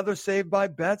have another save by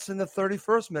Betts in the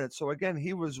 31st minute. So, again,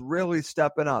 he was really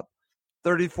stepping up.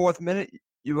 34th minute,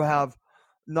 you have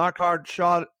Knockaert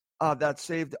shot that's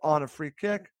saved on a free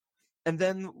kick. And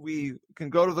then we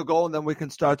can go to the goal, and then we can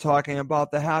start talking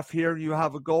about the half here. You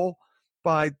have a goal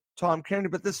by Tom Kearney,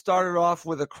 but this started off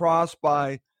with a cross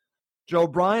by Joe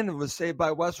Bryan. It was saved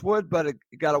by Westwood, but it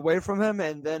got away from him,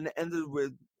 and then ended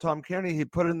with Tom Kearney. He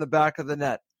put it in the back of the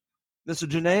net. Mr.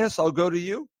 Janaeus, I'll go to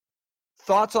you.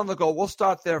 Thoughts on the goal? We'll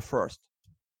start there first.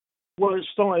 Well, it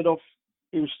started off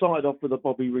with a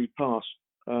Bobby Reed pass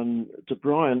and to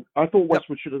Bryan. I thought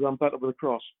Westwood should have done better with a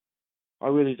cross. I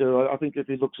really do. I think if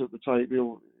he looks at the tape,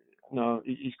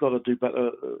 he's got to do better.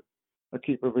 A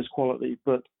keeper of his quality,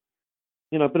 but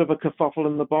a bit of a kerfuffle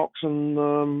in the box,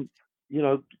 and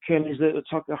Kenny's there to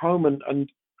tuck it home,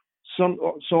 and so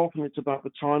often it's about the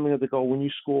timing of the goal. When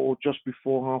you score just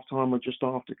before half time or just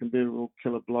after, it can be a real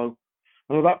killer blow.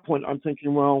 And at that point, I'm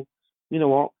thinking, well, you know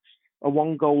what? A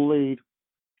 1-goal lead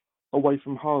away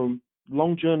from home,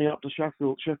 long journey up to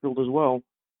Sheffield as well.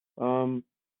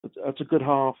 It's a good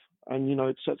half, and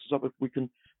it sets us up if we can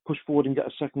push forward and get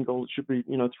a second goal. It should be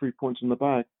 3 points in the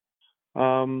bag.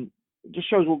 It just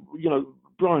shows,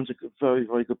 Bryan's a very,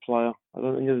 very good player. I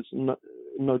don't think there's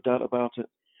no doubt about it.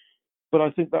 But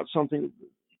I think that's something.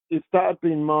 If that had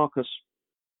been Marcus,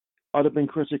 I'd have been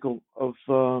critical of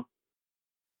the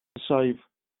save.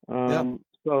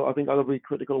 So I think I'd be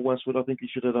critical of Westwood. I think he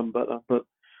should have done better. But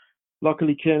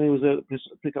luckily, Kearney was there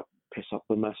to piss up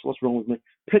the mess. What's wrong with me?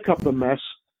 Pick up the mess.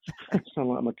 Sound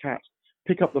like I'm a cat.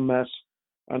 Pick up the mess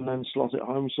and then slot it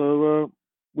home. So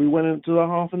we went into the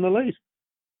half in the lead.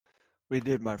 We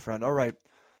did, my friend. All right.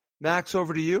 Max,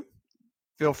 over to you.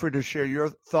 Feel free to share your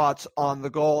thoughts on the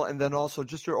goal and then also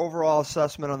just your overall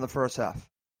assessment on the first half.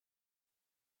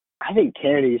 I think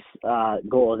Kearney's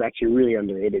goal is actually really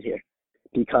underrated here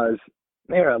because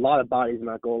there are a lot of bodies in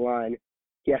that goal line.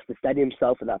 He has to steady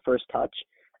himself with that first touch.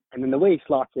 And then the way he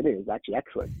slots it in is actually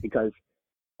excellent because,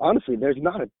 honestly, there's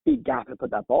not a big gap to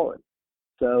put that ball in.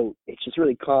 So it's just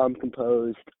really calm,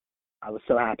 composed. I was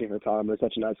so happy for Tom. It was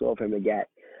such a nice goal for him to get.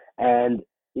 And,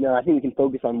 I think we can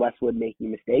focus on Westwood making a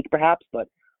mistake perhaps, but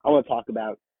I want to talk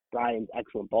about Bryan's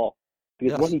excellent ball.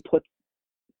 Because when he puts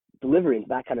delivery into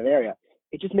that kind of area,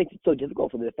 it just makes it so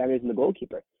difficult for the defenders and the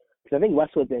goalkeeper. Because I think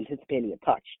Westwood's anticipating a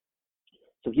touch.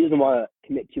 So he doesn't want to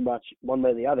commit too much one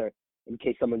way or the other in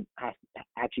case someone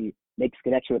actually makes a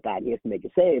connection with that and he has to make a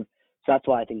save. So that's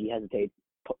why I think he hesitates,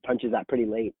 punches that pretty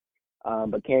late.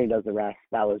 But Kearney does the rest.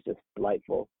 That was just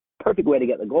delightful. Perfect way to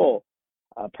get the goal.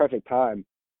 Perfect time.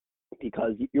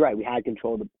 Because you're right, we had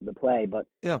control of the play, but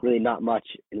really not much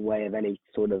in way of any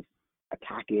sort of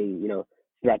attacking,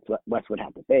 threats Westwood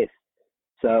had to face.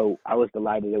 So I was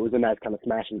delighted. It was a nice kind of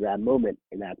smash and grab moment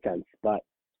in that sense. But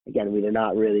again, we did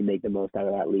not really make the most out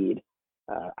of that lead,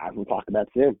 as we'll talk about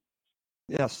soon.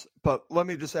 Yes, but let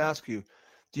me just ask you,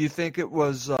 do you think it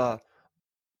was the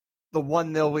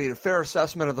 1-0 lead, a fair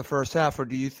assessment of the first half, or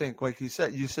do you think, like you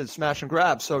said smash and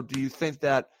grab, so do you think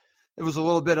that it was a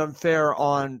little bit unfair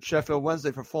on Sheffield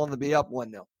Wednesday for Fulham to be up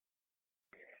 1-0?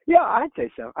 Yeah, I'd say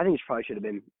so. I think it probably should have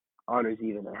been honors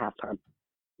even at halftime.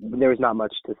 There was not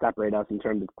much to separate us in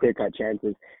terms of clear-cut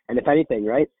chances. And if anything,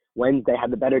 right, Wednesday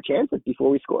had the better chances before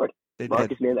we scored.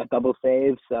 Marcus made that double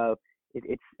save, so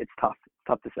it's tough. It's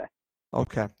tough to say.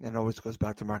 Okay, and it always goes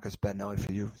back to Marcus Bettinelli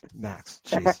for you, Max.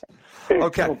 Jeez.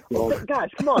 Okay. Guys,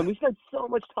 come on. We spent so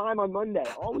much time on Monday.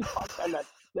 All we talked on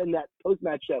that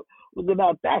post-match show was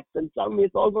about Betts, and suddenly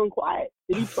it's all going quiet.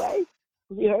 Did he play?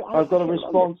 I've got a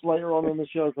response later on in the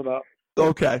show for that.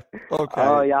 Okay.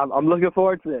 Oh, yeah, I'm looking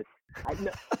forward to this. I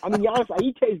mean, Giannis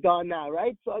Aite's gone now,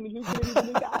 right? So, I mean, who's going to be the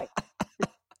new guy?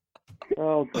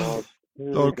 Oh, God.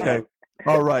 Okay.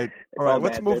 All right.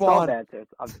 Let's move on.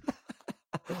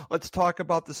 Let's talk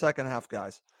about the second half,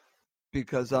 guys,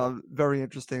 because very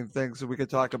interesting things that we could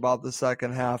talk about the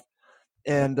second half.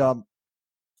 And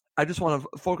I just want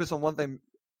to focus on one thing.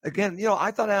 Again,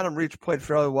 I thought Adam Reach played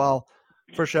fairly well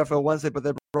for Sheffield Wednesday, but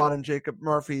they brought in Jacob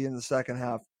Murphy in the second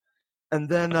half. And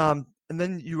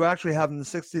then you actually have in the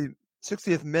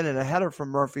 60th minute, a header from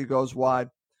Murphy goes wide.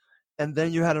 And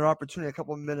then you had an opportunity a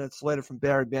couple of minutes later from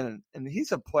Barry Bannon. And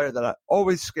he's a player that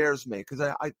always scares me because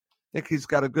I think he's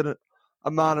got a good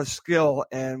amount of skill.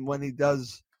 And when he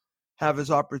does have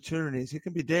his opportunities, he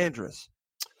can be dangerous.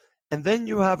 And then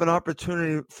you have an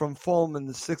opportunity from Fulham in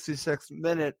the 66th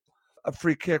minute, a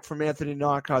free kick from Anthony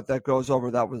Knockout that goes over.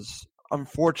 That was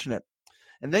unfortunate.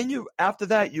 And then after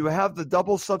that, you have the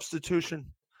double substitution.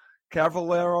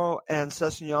 Cavallero and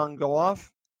Sessegnon go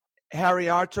off. Harry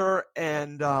Arter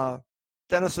and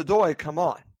Dennis Odoi come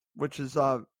on, which is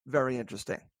very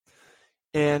interesting.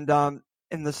 And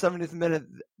in the 70th minute,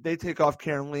 they take off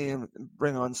Kieran Lee and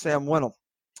bring on Sam Winnall.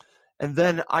 And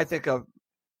then I think a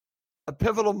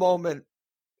pivotal moment,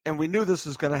 and we knew this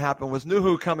was going to happen, was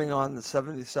Nuhu coming on the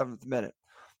 77th minute.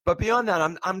 But beyond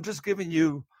that, I'm just giving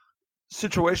you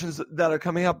situations that are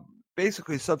coming up,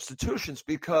 basically substitutions,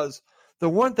 because there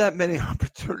weren't that many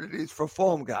opportunities for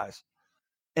Fulham guys.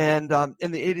 And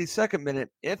in the 82nd minute,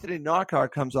 Anthony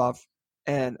Knockaert comes off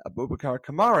and Abubakar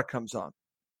Kamara comes on.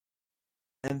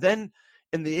 And then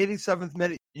in the 87th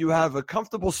minute, you have a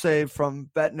comfortable save from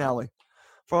Bettinelli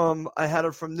from a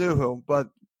header from Nuhu, but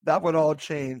that would all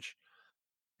change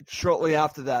shortly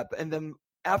after that. And then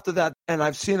after that, and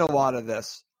I've seen a lot of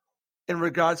this in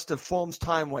regards to Fulham's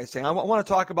time wasting. I want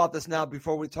to talk about this now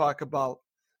before we talk about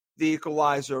the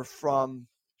equalizer from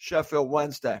Sheffield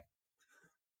Wednesday.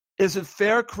 Is it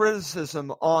fair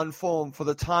criticism on Fulham for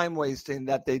the time wasting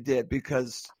that they did?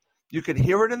 Because you could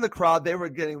hear it in the crowd. They were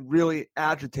getting really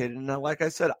agitated. And like I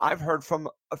said, I've heard from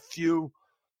a few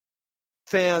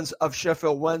fans of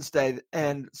Sheffield Wednesday,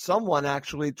 and someone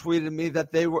actually tweeted me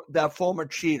that Fulham are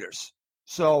cheaters.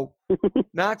 So,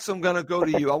 Max, I'm going to go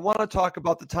to you. I want to talk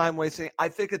about the time wasting. I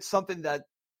think it's something that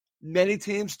many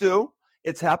teams do.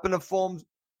 It's happened to Fulham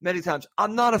many times.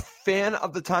 I'm not a fan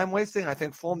of the time wasting. I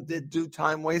think Fulham did do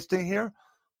time wasting here.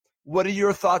 What are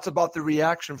your thoughts about the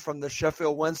reaction from the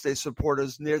Sheffield Wednesday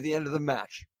supporters near the end of the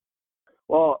match?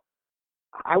 Well,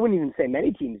 I wouldn't even say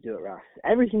many teams do it, Ross.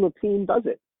 Every single team does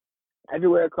it.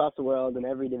 Everywhere across the world, in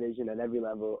every division, at every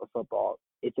level of football,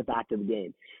 it's a fact of the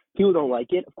game. People don't like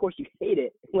it. Of course, you hate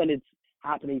it when it's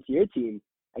happening to your team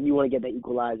and you want to get that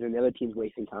equalizer and the other team's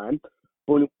wasting time.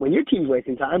 But when your team's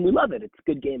wasting time, we love it. It's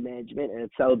good game management, and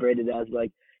it's celebrated as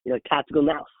tactical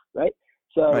nous, right?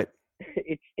 So right.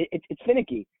 It's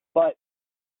finicky. But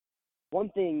one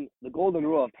thing, the golden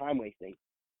rule of time wasting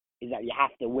is that you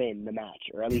have to win the match,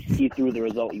 or at least see through the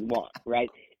result you want, right?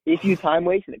 If you time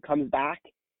waste and it comes back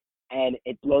and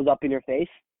it blows up in your face,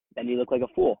 then you look like a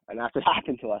fool, and that's what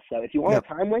happened to us. So if you want to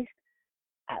time waste,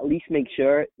 at least make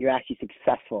sure you're actually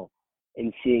successful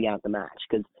in seeing out the match,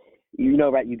 because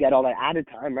right, you get all that added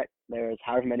time, right? There's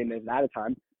however many minutes added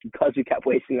time because we kept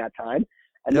wasting that time,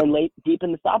 and then deep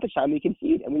in the stoppage time we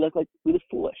concede, and we look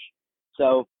foolish.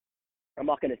 So I'm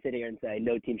not going to sit here and say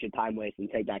no team should time waste and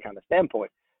take that kind of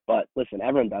standpoint. But listen,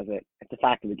 everyone does it. It's a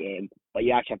fact of the game, but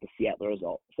you actually have to see out the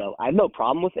result. So I have no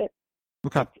problem with it.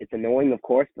 Okay. It's annoying, of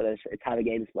course, but it's how the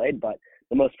game is played. But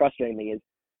the most frustrating thing is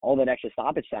all that extra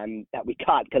stoppage time that we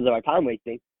got because of our time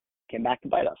wasting came back to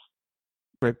bite us.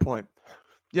 Great point.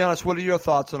 Giannis, what are your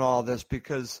thoughts on all of this?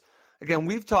 Because, again,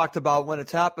 we've talked about when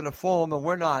it's happened to Fulham and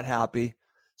we're not happy.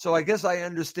 So I guess I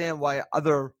understand why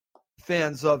other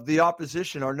fans of the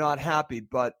opposition are not happy,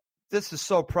 but this is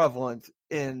so prevalent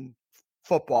in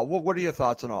football. What are your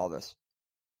thoughts on all this?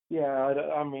 Yeah,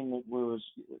 I mean, we're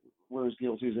as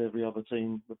guilty as every other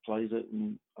team that plays it,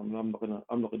 and I'm not going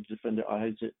to defend it. I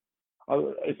hate it.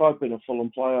 If I'd been a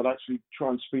Fulham player, I'd actually try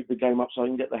and speed the game up so I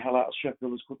can get the hell out of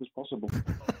Sheffield as quick as possible.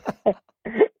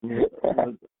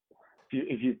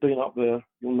 If you've been up there,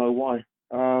 you'll know why.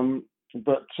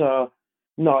 But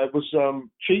no, it was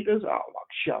cheaters. Oh,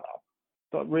 shut up!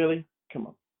 But really, come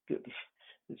on. I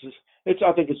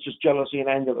think it's just jealousy and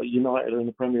anger that United are in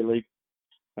the Premier League,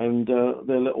 and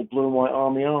their little blue and white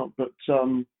army aren't. But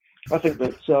I think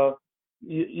that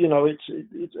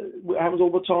it happens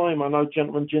all the time. I know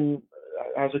Gentleman Jim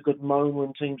has a good moan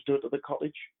when teams do it at the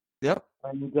Cottage. Yep.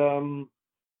 And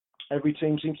every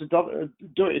team seems to do it.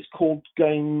 It's called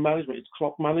game management. It's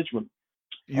clock management.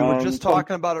 You were just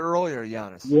talking about it earlier,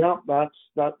 Giannis. Yeah,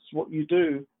 that's what you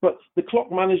do. But the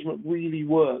clock management really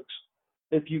works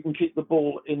if you can keep the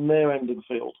ball in their end of the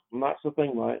field, and that's the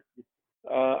thing, right?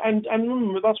 And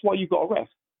remember, that's why you've got a ref.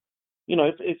 You know,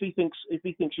 if he thinks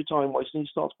you're time wasting, he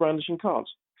starts brandishing cards.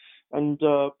 And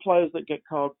players that get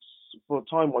cards for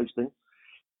time wasting,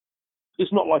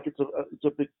 it's not like it's a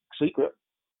big secret.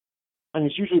 And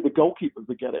it's usually the goalkeepers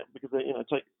that get it because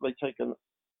they take an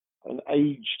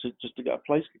age to get a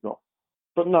place kick off.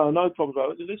 But no problem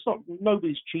about it. It's not,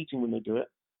 nobody's cheating when they do it.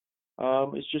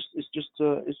 It's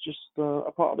just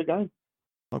a part of the game.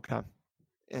 Okay.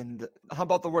 And how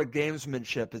about the word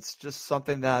gamesmanship? It's just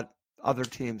something that other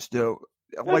teams do.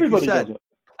 Like Everybody you said, does it.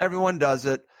 everyone does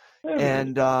it. Everybody.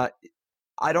 And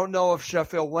I don't know if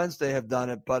Sheffield Wednesday have done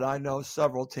it, but I know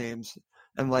several teams.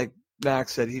 And like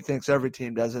Max said, he thinks every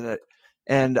team does it.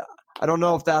 And I don't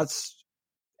know if that's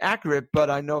accurate,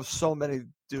 but I know so many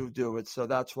do it. So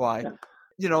that's why,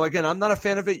 again, I'm not a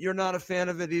fan of it. You're not a fan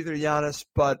of it either, Giannis,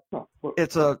 but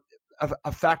it's a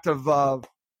fact of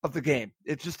the game.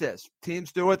 It just is.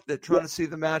 Teams do it. They're trying to see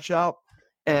the match out.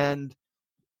 And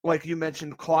like you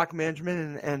mentioned, clock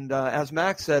management. And as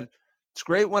Max said, it's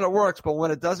great when it works, but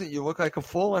when it doesn't, you look like a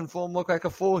fool, and Fulham look like a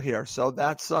fool here. So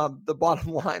that's the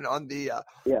bottom line on the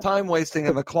time wasting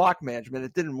and the clock management.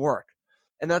 It didn't work.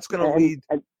 And that's going to lead.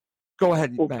 Go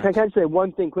ahead, well, Max. Can I say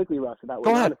one thing quickly, Russ, about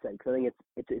what Giannis said? Because I think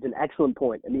it's an excellent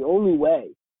point. And the only way,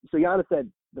 so Giannis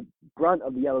said the brunt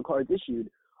of the yellow cards issued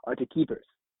are to keepers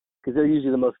because they're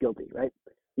usually the most guilty, right?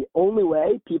 The only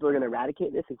way people are going to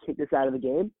eradicate this and kick this out of the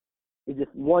game is if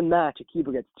one match a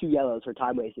keeper gets 2 yellows for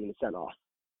time wasting and sent off.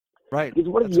 Right. Because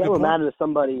what does yellow matter to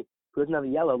somebody who doesn't have a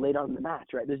yellow later on in the match,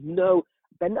 right? There's no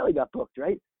 – Benelli got booked,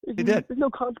 right? There's no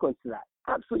consequence to that.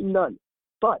 Absolutely none.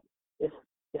 But if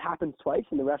it happens twice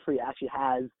and the referee actually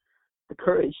has the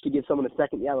courage to give someone a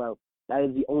second yellow, that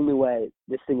is the only way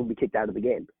this thing will be kicked out of the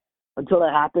game. Until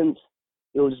that happens,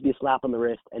 it will just be a slap on the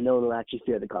wrist and no one will actually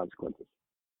fear the consequences.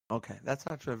 Okay, that's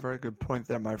actually a very good point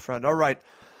there, my friend. All right.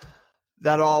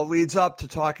 That all leads up to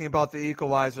talking about the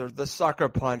equalizer, the sucker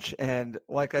punch. And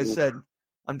like I said,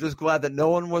 I'm just glad that no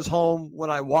one was home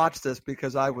when I watched this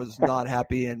because I was not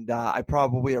happy, and I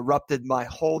probably erupted my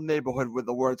whole neighborhood with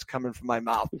the words coming from my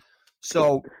mouth.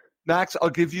 So, Max,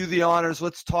 I'll give you the honors.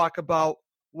 Let's talk about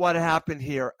what happened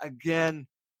here. Again,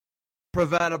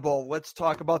 preventable. Let's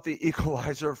talk about the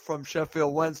equalizer from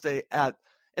Sheffield Wednesday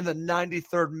in the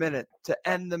 93rd minute to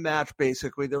end the match,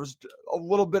 basically. There was a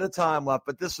little bit of time left,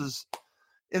 but this is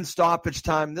in stoppage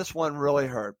time. This one really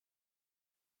hurt.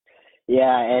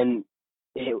 Yeah, and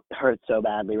it hurt so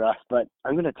badly, Russ. But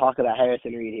I'm going to talk about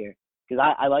Harrison Reed here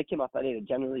because I like him. I thought he had a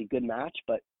generally good match,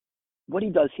 but what he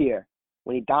does here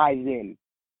when he dives in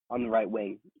on the right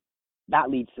wing, that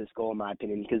leads to this goal, in my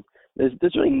opinion, because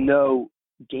there's really no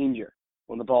danger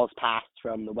when the ball is passed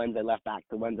from the Wednesday left back to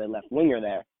the Wednesday left winger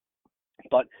there.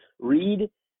 But Reed,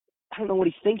 I don't know what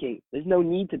he's thinking. There's no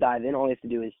need to dive in. All he has to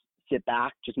do is sit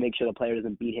back, just make sure the player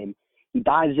doesn't beat him. He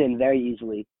dives in very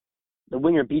easily. The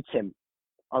winger beats him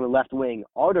on the left wing.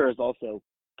 Arter is also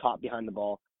caught behind the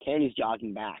ball. Kearney's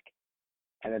jogging back,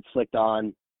 and it's flicked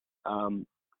on.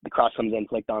 The cross comes in,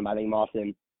 flicked on by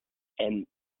Mawson, and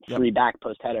free back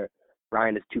post header.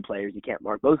 Ryan has 2 players. You can't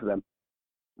mark both of them.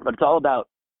 But it's all about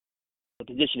the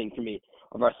positioning for me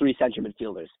of our 3 central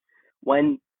midfielders.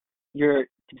 When you're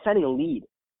defending a lead,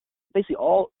 basically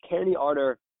all Kearney,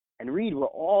 Arter, and Reed were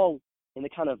all in the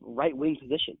kind of right wing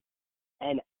position.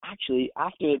 And actually,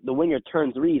 after the winger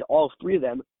turns Reed, all 3 of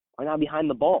them are now behind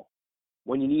the ball.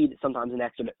 When you need sometimes an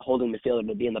extra holding midfielder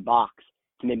to be in the box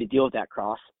to maybe deal with that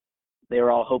cross, they were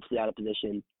all hopefully out of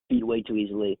position, beat way too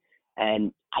easily.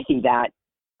 And I think that,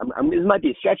 this might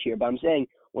be a stretch here, but I'm saying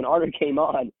when Arter came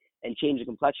on and changed the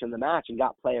complexion of the match and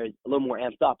got players a little more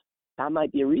amped up, that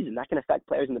might be a reason. That can affect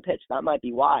players in the pitch. That might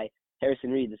be why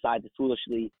Harrison Reed decides to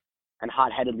foolishly and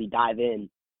hot-headedly dive in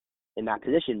that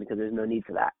position because there's no need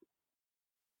for that.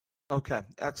 Okay,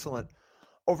 excellent.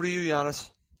 Over to you, Giannis.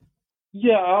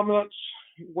 Yeah,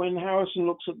 when Harrison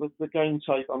looks at the game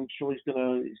tape, I'm sure he's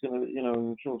gonna,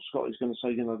 I'm sure Scott is gonna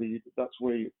say, that's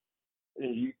where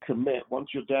you commit. Once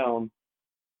you're down,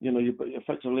 you're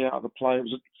effectively out of the play. It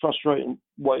was a frustrating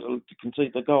way to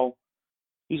concede the goal.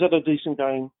 He's had a decent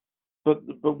game, but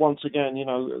once again,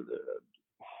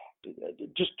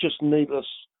 just needless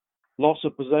loss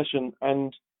of possession,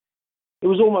 and it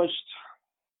was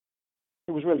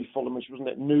really Fulhamish, wasn't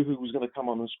it? Knew who was going to come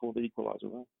on and score the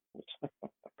equaliser.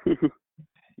 Right?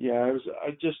 Yeah,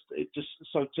 it's just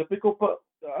so typical. But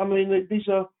I mean, these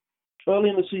are early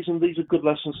in the season. These are good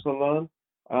lessons to learn.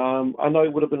 I know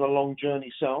it would have been a long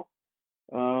journey south,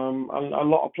 and a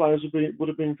lot of players would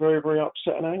have been very, very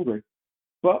upset and angry.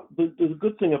 But the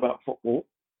good thing about football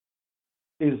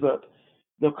is that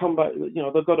they'll come back.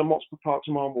 They'll go to Motspur Park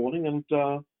tomorrow morning, and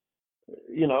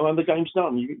and the game's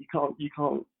done. You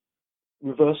can't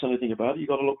reverse anything about it. You've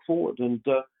got to look forward. And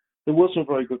there were some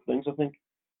very good things. I think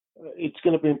it's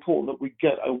going to be important that we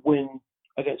get a win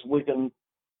against Wigan,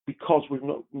 because we've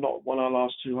not won our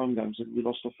last 2 home games. We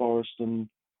lost to Forest and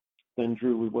then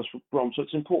drew with West Brom. So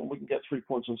it's important we can get 3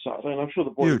 points on Saturday, and I'm sure the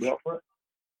boys will be up for it.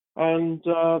 And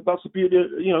that's the beauty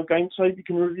of, game tape. You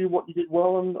can review what you did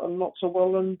well and not so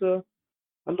well, and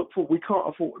look forward. We can't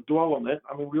afford to dwell on it.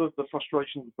 I mean, we look at the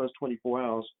frustration of the first 24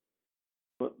 hours,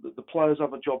 but the players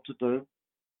have a job to do,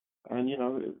 and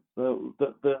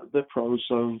they're pros,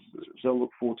 so they'll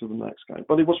look forward to the next game.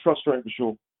 But it was frustrating for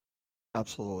sure.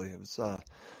 Absolutely. It was,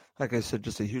 like I said,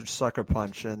 just a huge sucker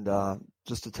punch, and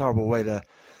just a terrible way to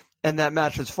end that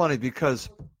match. It's funny because,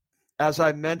 as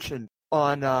I mentioned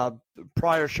on the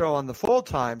prior show, on the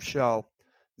full-time show,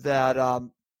 that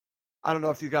I don't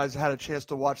know if you guys had a chance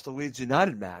to watch the Leeds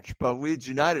United match, but Leeds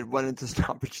United went into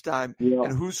stoppage time,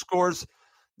 and who scores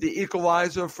the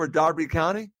equalizer for Derby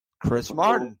County? Chris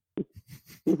Martin.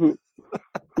 You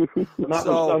know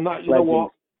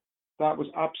what? That was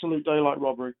absolute daylight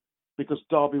robbery, because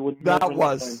Derby would never that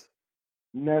was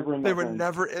never in that they were game.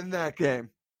 never in that game,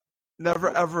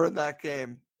 never ever in that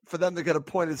game. For them to get a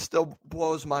point, it still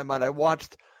blows my mind. I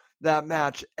watched that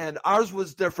match, and ours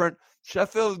was different.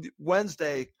 Sheffield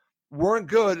Wednesday weren't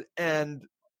good, and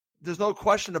there's no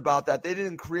question about that. They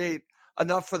didn't create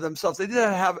enough for themselves. They did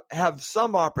have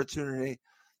some opportunity,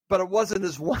 but it wasn't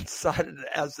as one-sided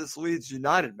as this Leeds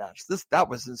United match. That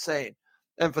was insane.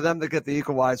 And for them to get the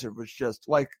equalizer was just,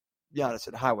 like Giannis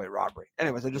said, highway robbery.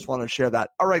 Anyways, I just want to share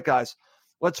that. All right, guys,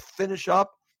 let's finish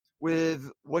up with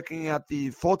looking at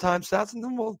the full-time stats, and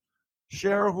then we'll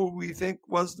share who we think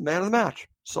was the man of the match.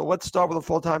 So let's start with the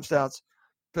full-time stats.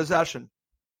 Possession.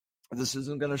 This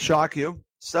isn't going to shock you.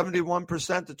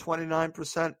 71% to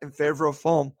 29% in favor of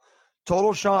Fulham.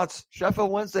 Total shots,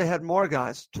 Sheffield Wednesday had more,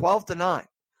 guys, 12-9.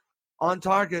 On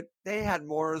target, they had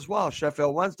more as well.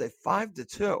 Sheffield Wednesday,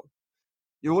 5-2.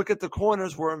 You look at the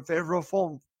corners, were in favor of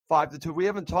Fulham, 5-2. We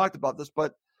haven't talked about this,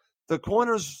 but the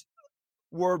corners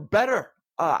were better,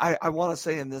 I want to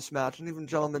say, in this match. And even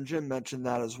Gentleman Jim mentioned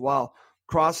that as well.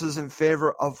 Crosses in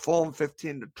favor of Fulham,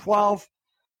 15-12.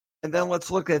 And then let's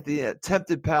look at the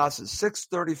attempted passes,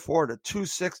 634 to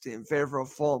 260 in favor of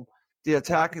Fulham. The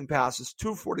attacking passes,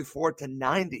 244 to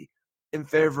 90 in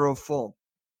favor of Fulham.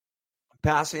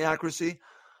 Passing accuracy,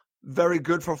 very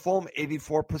good for Fulham,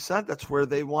 84%. That's where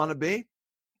they want to be.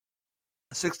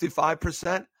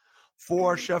 65%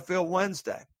 for Sheffield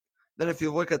Wednesday. Then if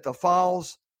you look at the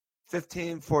fouls,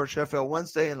 15 for Sheffield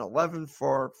Wednesday and 11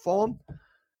 for Fulham.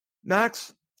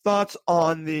 Max, thoughts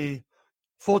on the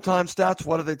full-time stats?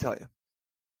 What do they tell you?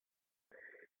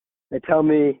 They tell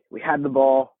me we had the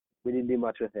ball, we didn't do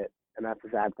much with it, and that's a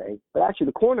sad thing. But actually,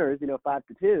 the corners,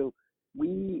 5-2,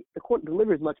 the corner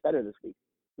delivery is much better this week.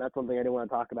 That's one thing I didn't want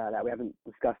to talk about that we haven't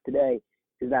discussed today,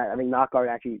 is that I think Knockaert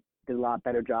actually did a lot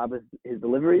better job with his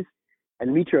deliveries, and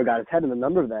Mitro got his head in a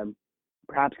number of them.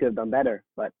 Perhaps could have done better,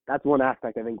 but that's one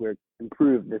aspect I think we're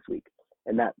improved this week,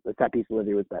 and that the set piece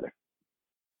delivery was better.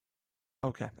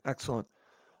 Okay, excellent.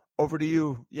 Over to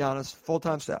you, Giannis.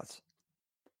 Full-time stats.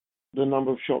 The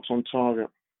number of shots on target.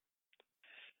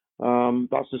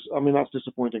 That's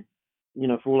disappointing.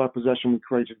 For all our possession, we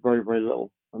created very, very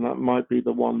little, and that might be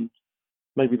the one,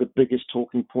 maybe the biggest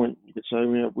talking point. You could say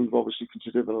we've obviously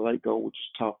considered the late goal, which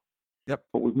is tough. Yep.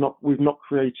 But we've not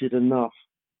created enough.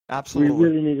 Absolutely. We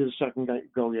really needed a second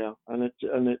goal, yeah, and it's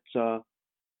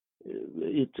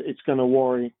going to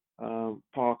worry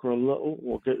Parker a little.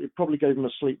 Or it probably gave him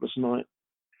a sleepless night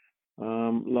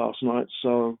last night.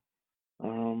 So,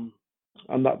 and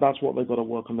that's what they've got to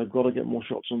work on. They've got to get more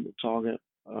shots on the target,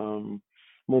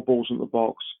 more balls in the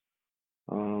box.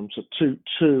 So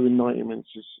two in 90 minutes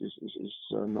is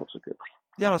not so good.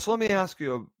 Yeah, so let me ask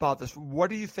you about this. What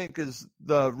do you think is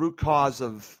the root cause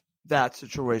of that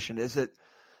situation? Is it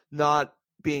not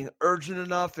being urgent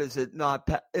enough? Is it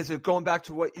going back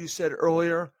to what you said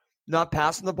earlier, not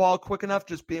passing the ball quick enough,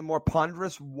 just being more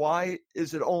ponderous? Why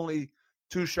is it only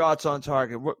 2 shots on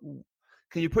target?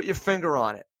 Can you put your finger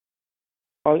on it?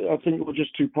 I think we're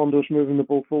just too ponderous moving the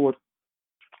ball forward.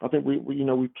 I think we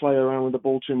play around with the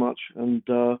ball too much, and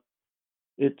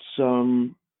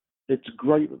it's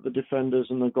great that the defenders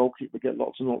and the goalkeeper get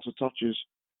lots and lots of touches,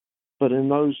 but in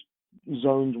those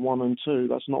zones 1 and 2,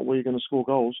 that's not where you're going to score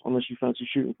goals unless you fancy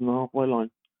shooting from the halfway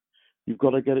line. You've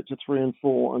got to get it to 3 and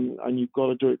 4, and you've got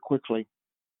to do it quickly,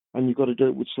 and you've got to do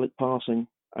it with slick passing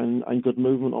and good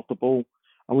movement off the ball.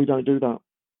 and we don't do that.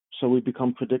 So we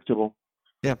become predictable.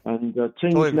 Yeah. And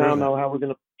teams now know how we're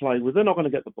going to play. Well, they're not going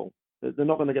to get the ball. They're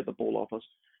not going to get the ball off us.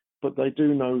 But they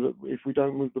do know that if we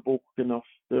don't move the ball quick enough,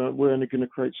 we're only going to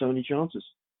create so many chances.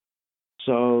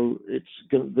 So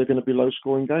they're going to be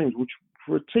low-scoring games, which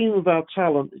for a team of our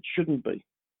talent, it shouldn't be.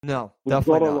 No, we've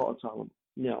got a lot of talent.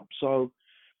 Yeah. So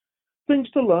things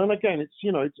to learn. Again, it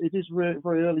is very,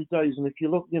 very early days. And if you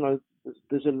look,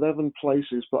 there's 11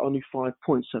 places, but only 5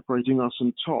 points separating us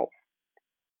and top.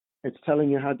 It's telling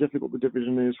you how difficult the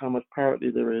division is, how much parity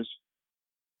there is.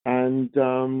 And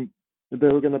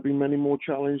there are going to be many more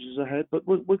challenges ahead, but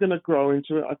we're going to grow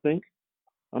into it, I think.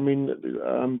 I mean,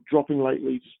 dropping late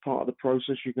leads is part of the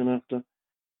process. You're going to have to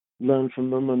learn from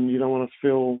them, and you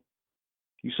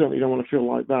certainly don't want to feel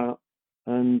like that.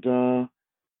 And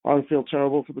I feel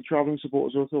terrible for the travelling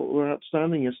supporters who thought were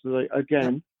outstanding yesterday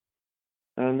again.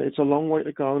 And it's a long way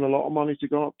to go and a lot of money to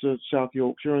go up to South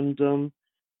Yorkshire. And,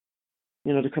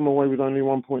 to come away with only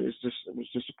 1 point it was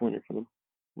disappointing for them.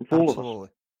 And for all of us.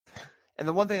 And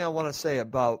the one thing I want to say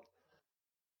about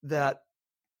that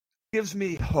gives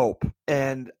me hope,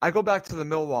 and I go back to the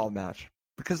Millwall match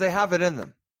because they have it in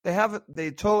them.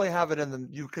 They totally have it in them.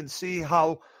 You can see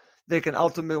how they can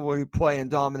ultimately play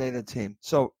and dominate a team.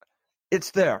 So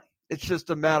it's there. It's just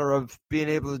a matter of being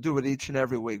able to do it each and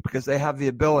every week because they have the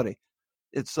ability.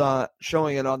 It's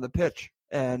showing it on the pitch.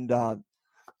 And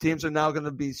teams are now going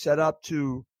to be set up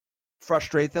to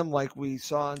frustrate them like we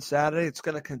saw on Saturday. It's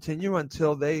going to continue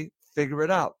until they figure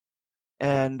it out.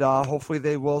 And hopefully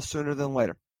they will sooner than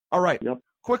later. All right. Yep.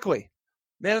 Quickly.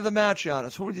 Man of the match,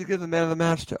 Giannis. Who would you give the man of the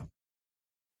match to?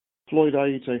 Floyd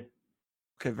Ayité.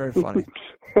 Okay, very funny.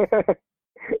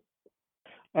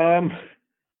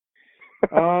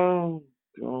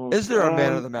 Is there a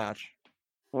man of the match?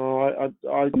 Come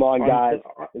on, guys.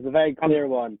 It's a very clear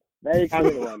one. Very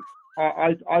clear one.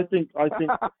 I think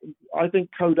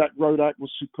Kodak Rodak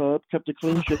was superb. Kept a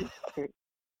clean sheet.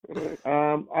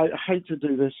 I hate to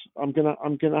do this. I'm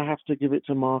gonna have to give it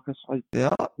to Marcus.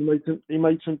 He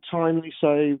made some timely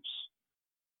saves.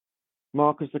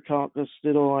 Marcus the Carcass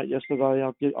did all right yesterday.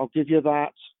 I'll give you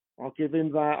that. I'll give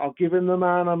him that. I'll give him the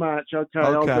man of match. Okay.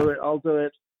 I'll do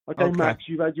it. Okay, Max,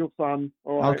 you've had your fun.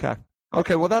 All right.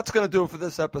 Okay, well, that's going to do it for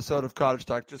this episode of Cottage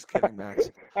Talk. Just kidding,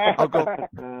 Max.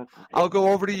 I'll go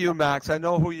over to you, Max. I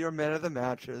know who your man of the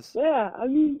match is. Yeah, I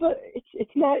mean, but it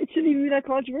shouldn't even be that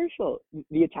controversial.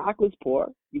 The attack was poor.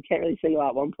 You can't really single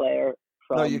out one player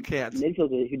from no, you can't. midfield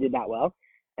who did that well.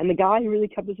 And the guy who really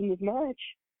kept us in this match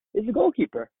is the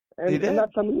goalkeeper. And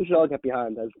that's something we should all get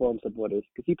behind as Fulham supporters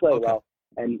because he played well.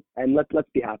 And let's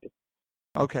be happy.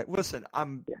 Okay, listen,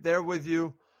 I'm there with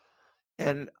you.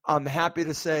 And I'm happy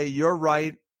to say you're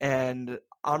right and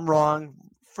I'm wrong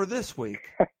for this week.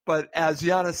 But as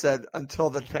Giannis said,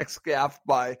 until the next gaffe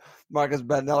by Marcus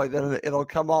Bettinelli, then it'll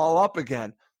come all up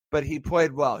again. But he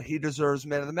played well. He deserves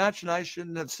man of the match. And I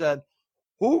shouldn't have said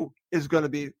who is going to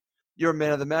be your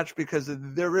man of the match because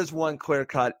there is one clear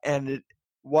cut, and it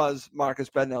was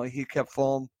Marcus Bettinelli. He kept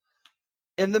Fulham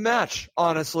in the match,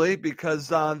 honestly, because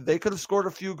they could have scored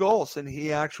a few goals, and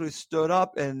he actually stood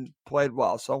up and played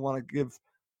well. So I want to give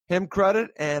him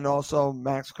credit and also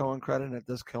Max Cohen credit, and it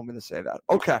does kill me to say that.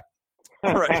 Okay.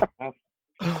 All right.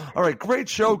 All right. Great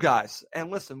show, guys. And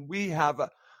listen, we have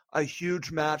a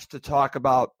huge match to talk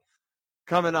about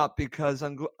coming up because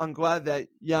I'm glad that,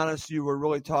 Giannis, you were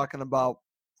really talking about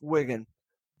Wigan.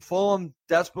 Fulham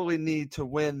desperately need to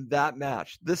win that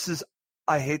match. This is,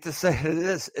 I hate to say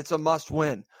it's a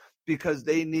must-win because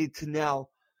they need to now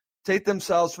take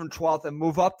themselves from 12th and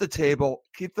move up the table,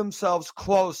 keep themselves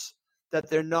close that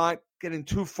they're not getting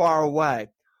too far away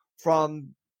from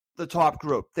the top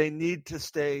group. They need to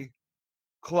stay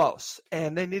close,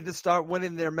 and they need to start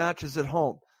winning their matches at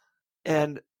home.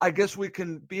 And I guess we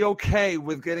can be okay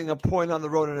with getting a point on the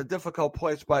road in a difficult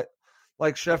place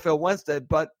like Sheffield Wednesday,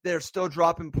 but they're still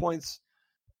dropping points.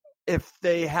 If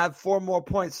they had 4 more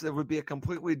points, there would be a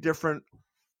completely different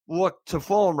look to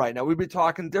Fulham right now. We'd be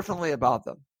talking differently about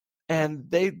them. And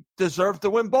they deserve to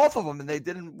win both of them, and they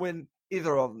didn't win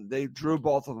either of them. They drew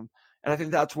both of them. And I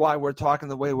think that's why we're talking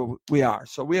the way we are.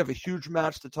 So we have a huge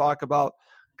match to talk about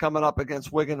coming up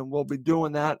against Wigan, and we'll be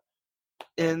doing that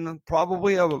in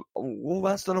probably a little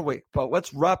less than a week. But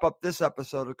let's wrap up this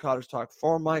episode of Cottage Talk.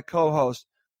 For my co-host,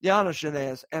 Giannis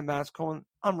Shenez and Max Cohen,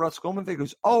 I'm Russ Goldman. Thank you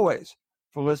as always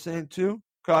for listening to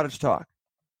Cottage Talk.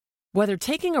 Whether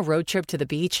taking a road trip to the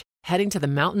beach, heading to the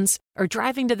mountains, or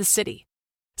driving to the city,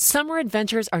 summer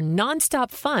adventures are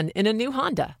nonstop fun in a new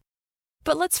Honda.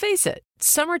 But let's face it,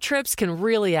 summer trips can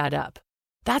really add up.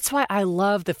 That's why I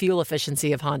love the fuel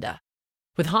efficiency of Honda.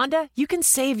 With Honda, you can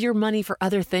save your money for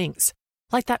other things,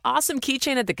 Like that awesome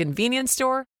keychain at the convenience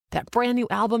store, that brand new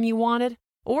album you wanted,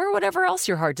 or whatever else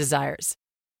your heart desires.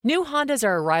 New Hondas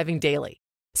are arriving daily.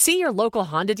 See your local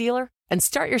Honda dealer and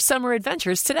start your summer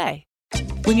adventures today.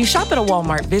 When you shop at a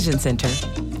Walmart Vision Center,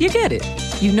 you get it.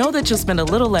 You know that you'll spend a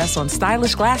little less on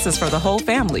stylish glasses for the whole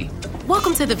family.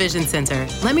 Welcome to the Vision Center.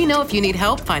 Let me know if you need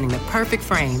help finding the perfect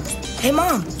frames. Hey,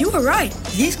 Mom, you were right.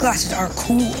 These glasses are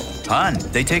cool. Hon,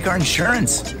 they take our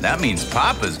insurance. That means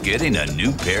Papa's getting a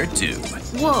new pair, too.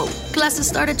 Whoa, glasses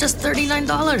start at just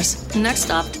 $39. Next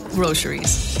stop,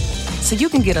 groceries. So you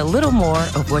can get a little more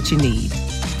of what you need.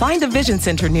 Find a Vision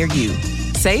Center near you.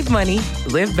 Save money,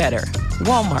 live better.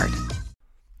 Walmart.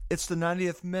 It's the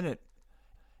 90th minute,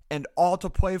 and all to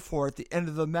play for at the end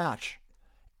of the match.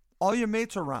 All your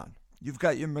mates are around. You've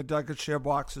got your McNugget share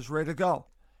boxes ready to go.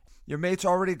 Your mates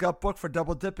already got booked for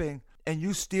double dipping, and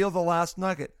you steal the last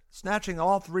nugget, snatching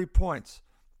all 3 points.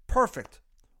 Perfect.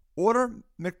 Order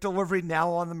McDelivery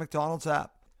now on the McDonald's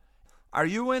app. Are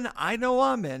you in? I know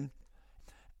I'm in.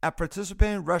 At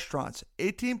participating restaurants,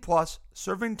 18 plus,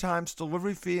 serving times,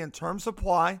 delivery fee, and terms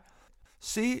apply.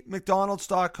 See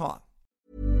McDonald's.com.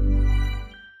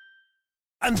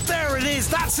 And there it is,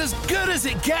 that's as good as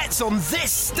it gets on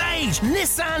this stage.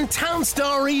 Nissan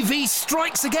Townstar EV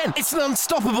strikes again. It's an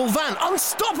unstoppable van,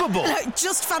 unstoppable.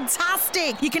 Just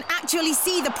fantastic. You can actually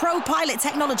see the ProPilot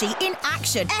technology in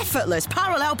action. Effortless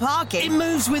parallel parking. It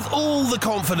moves with all the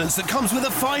confidence that comes with a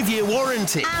 5-year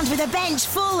warranty. And with a bench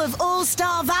full of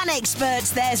all-star van experts,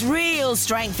 there's real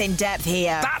strength in depth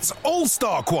here. That's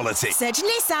all-star quality. Search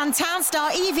Nissan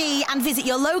Townstar EV and visit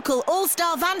your local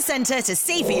all-star van centre to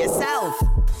see for yourself.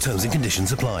 Terms and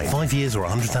conditions apply. 5 years or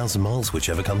 100,000 miles,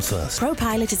 whichever comes first.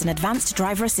 ProPilot is an advanced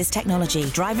driver assist technology.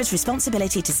 Driver's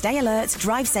responsibility to stay alert,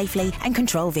 drive safely, and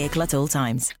control vehicle at all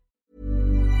times.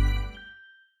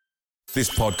 This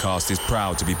podcast is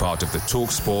proud to be part of the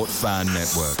TalkSport Fan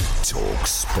Network.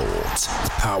 TalkSport.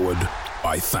 Powered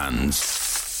by fans.